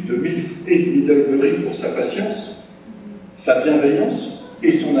public de Mills et de Middlebury pour sa patience, sa bienveillance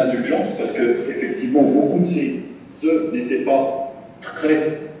et son indulgence, parce que effectivement beaucoup de ces œuvres n'étaient pas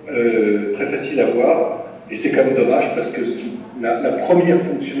très faciles à voir, et c'est quand même dommage parce que la première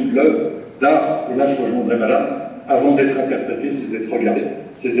fonction de l'œuvre d'art, et là je rejoindrai Madame, avant d'être interprétée, c'est d'être regardée,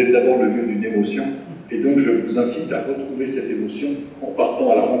 c'est d'être d'abord le lieu d'une émotion, et donc je vous incite à retrouver cette émotion en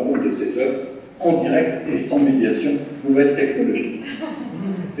partant à la rencontre de ces œuvres en direct et sans médiation nouvelle technologique.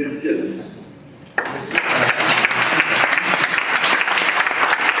 Merci à tous.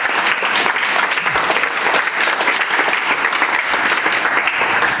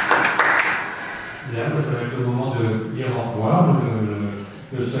 Bien, ça va être le moment de dire au revoir.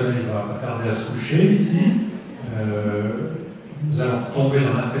 Le soleil va pas tarder à se coucher ici. Nous allons tomber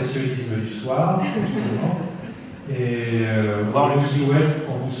dans l'impressionnisme du soir, et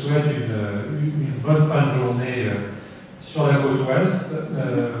on vous souhaite une bonne fin de journée sur la côte ouest.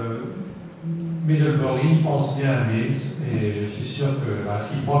 Middlebury pense bien à Mills, et je suis sûr que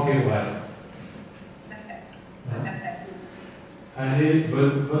s'il croit qu'elle est vrai. Allez,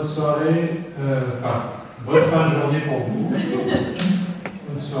 bonne soirée, bonne fin de journée pour vous,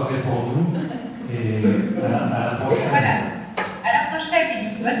 bonne soirée pour nous, et à la prochaine. Voilà, à la prochaine,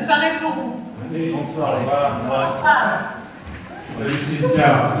 bonne soirée pour vous. Allez, bonsoir, au revoir. Au revoir. Salut Cynthia,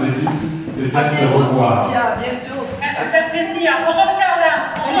 c'était bien de te revoir. Cynthia, bientôt. Merci de plaisir. Bonjour Carla.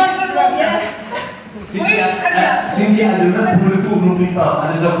 Bonjour tout le monde. Cynthia, à demain pour le tour, n'oublie pas, à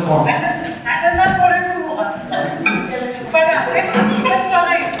 2h30.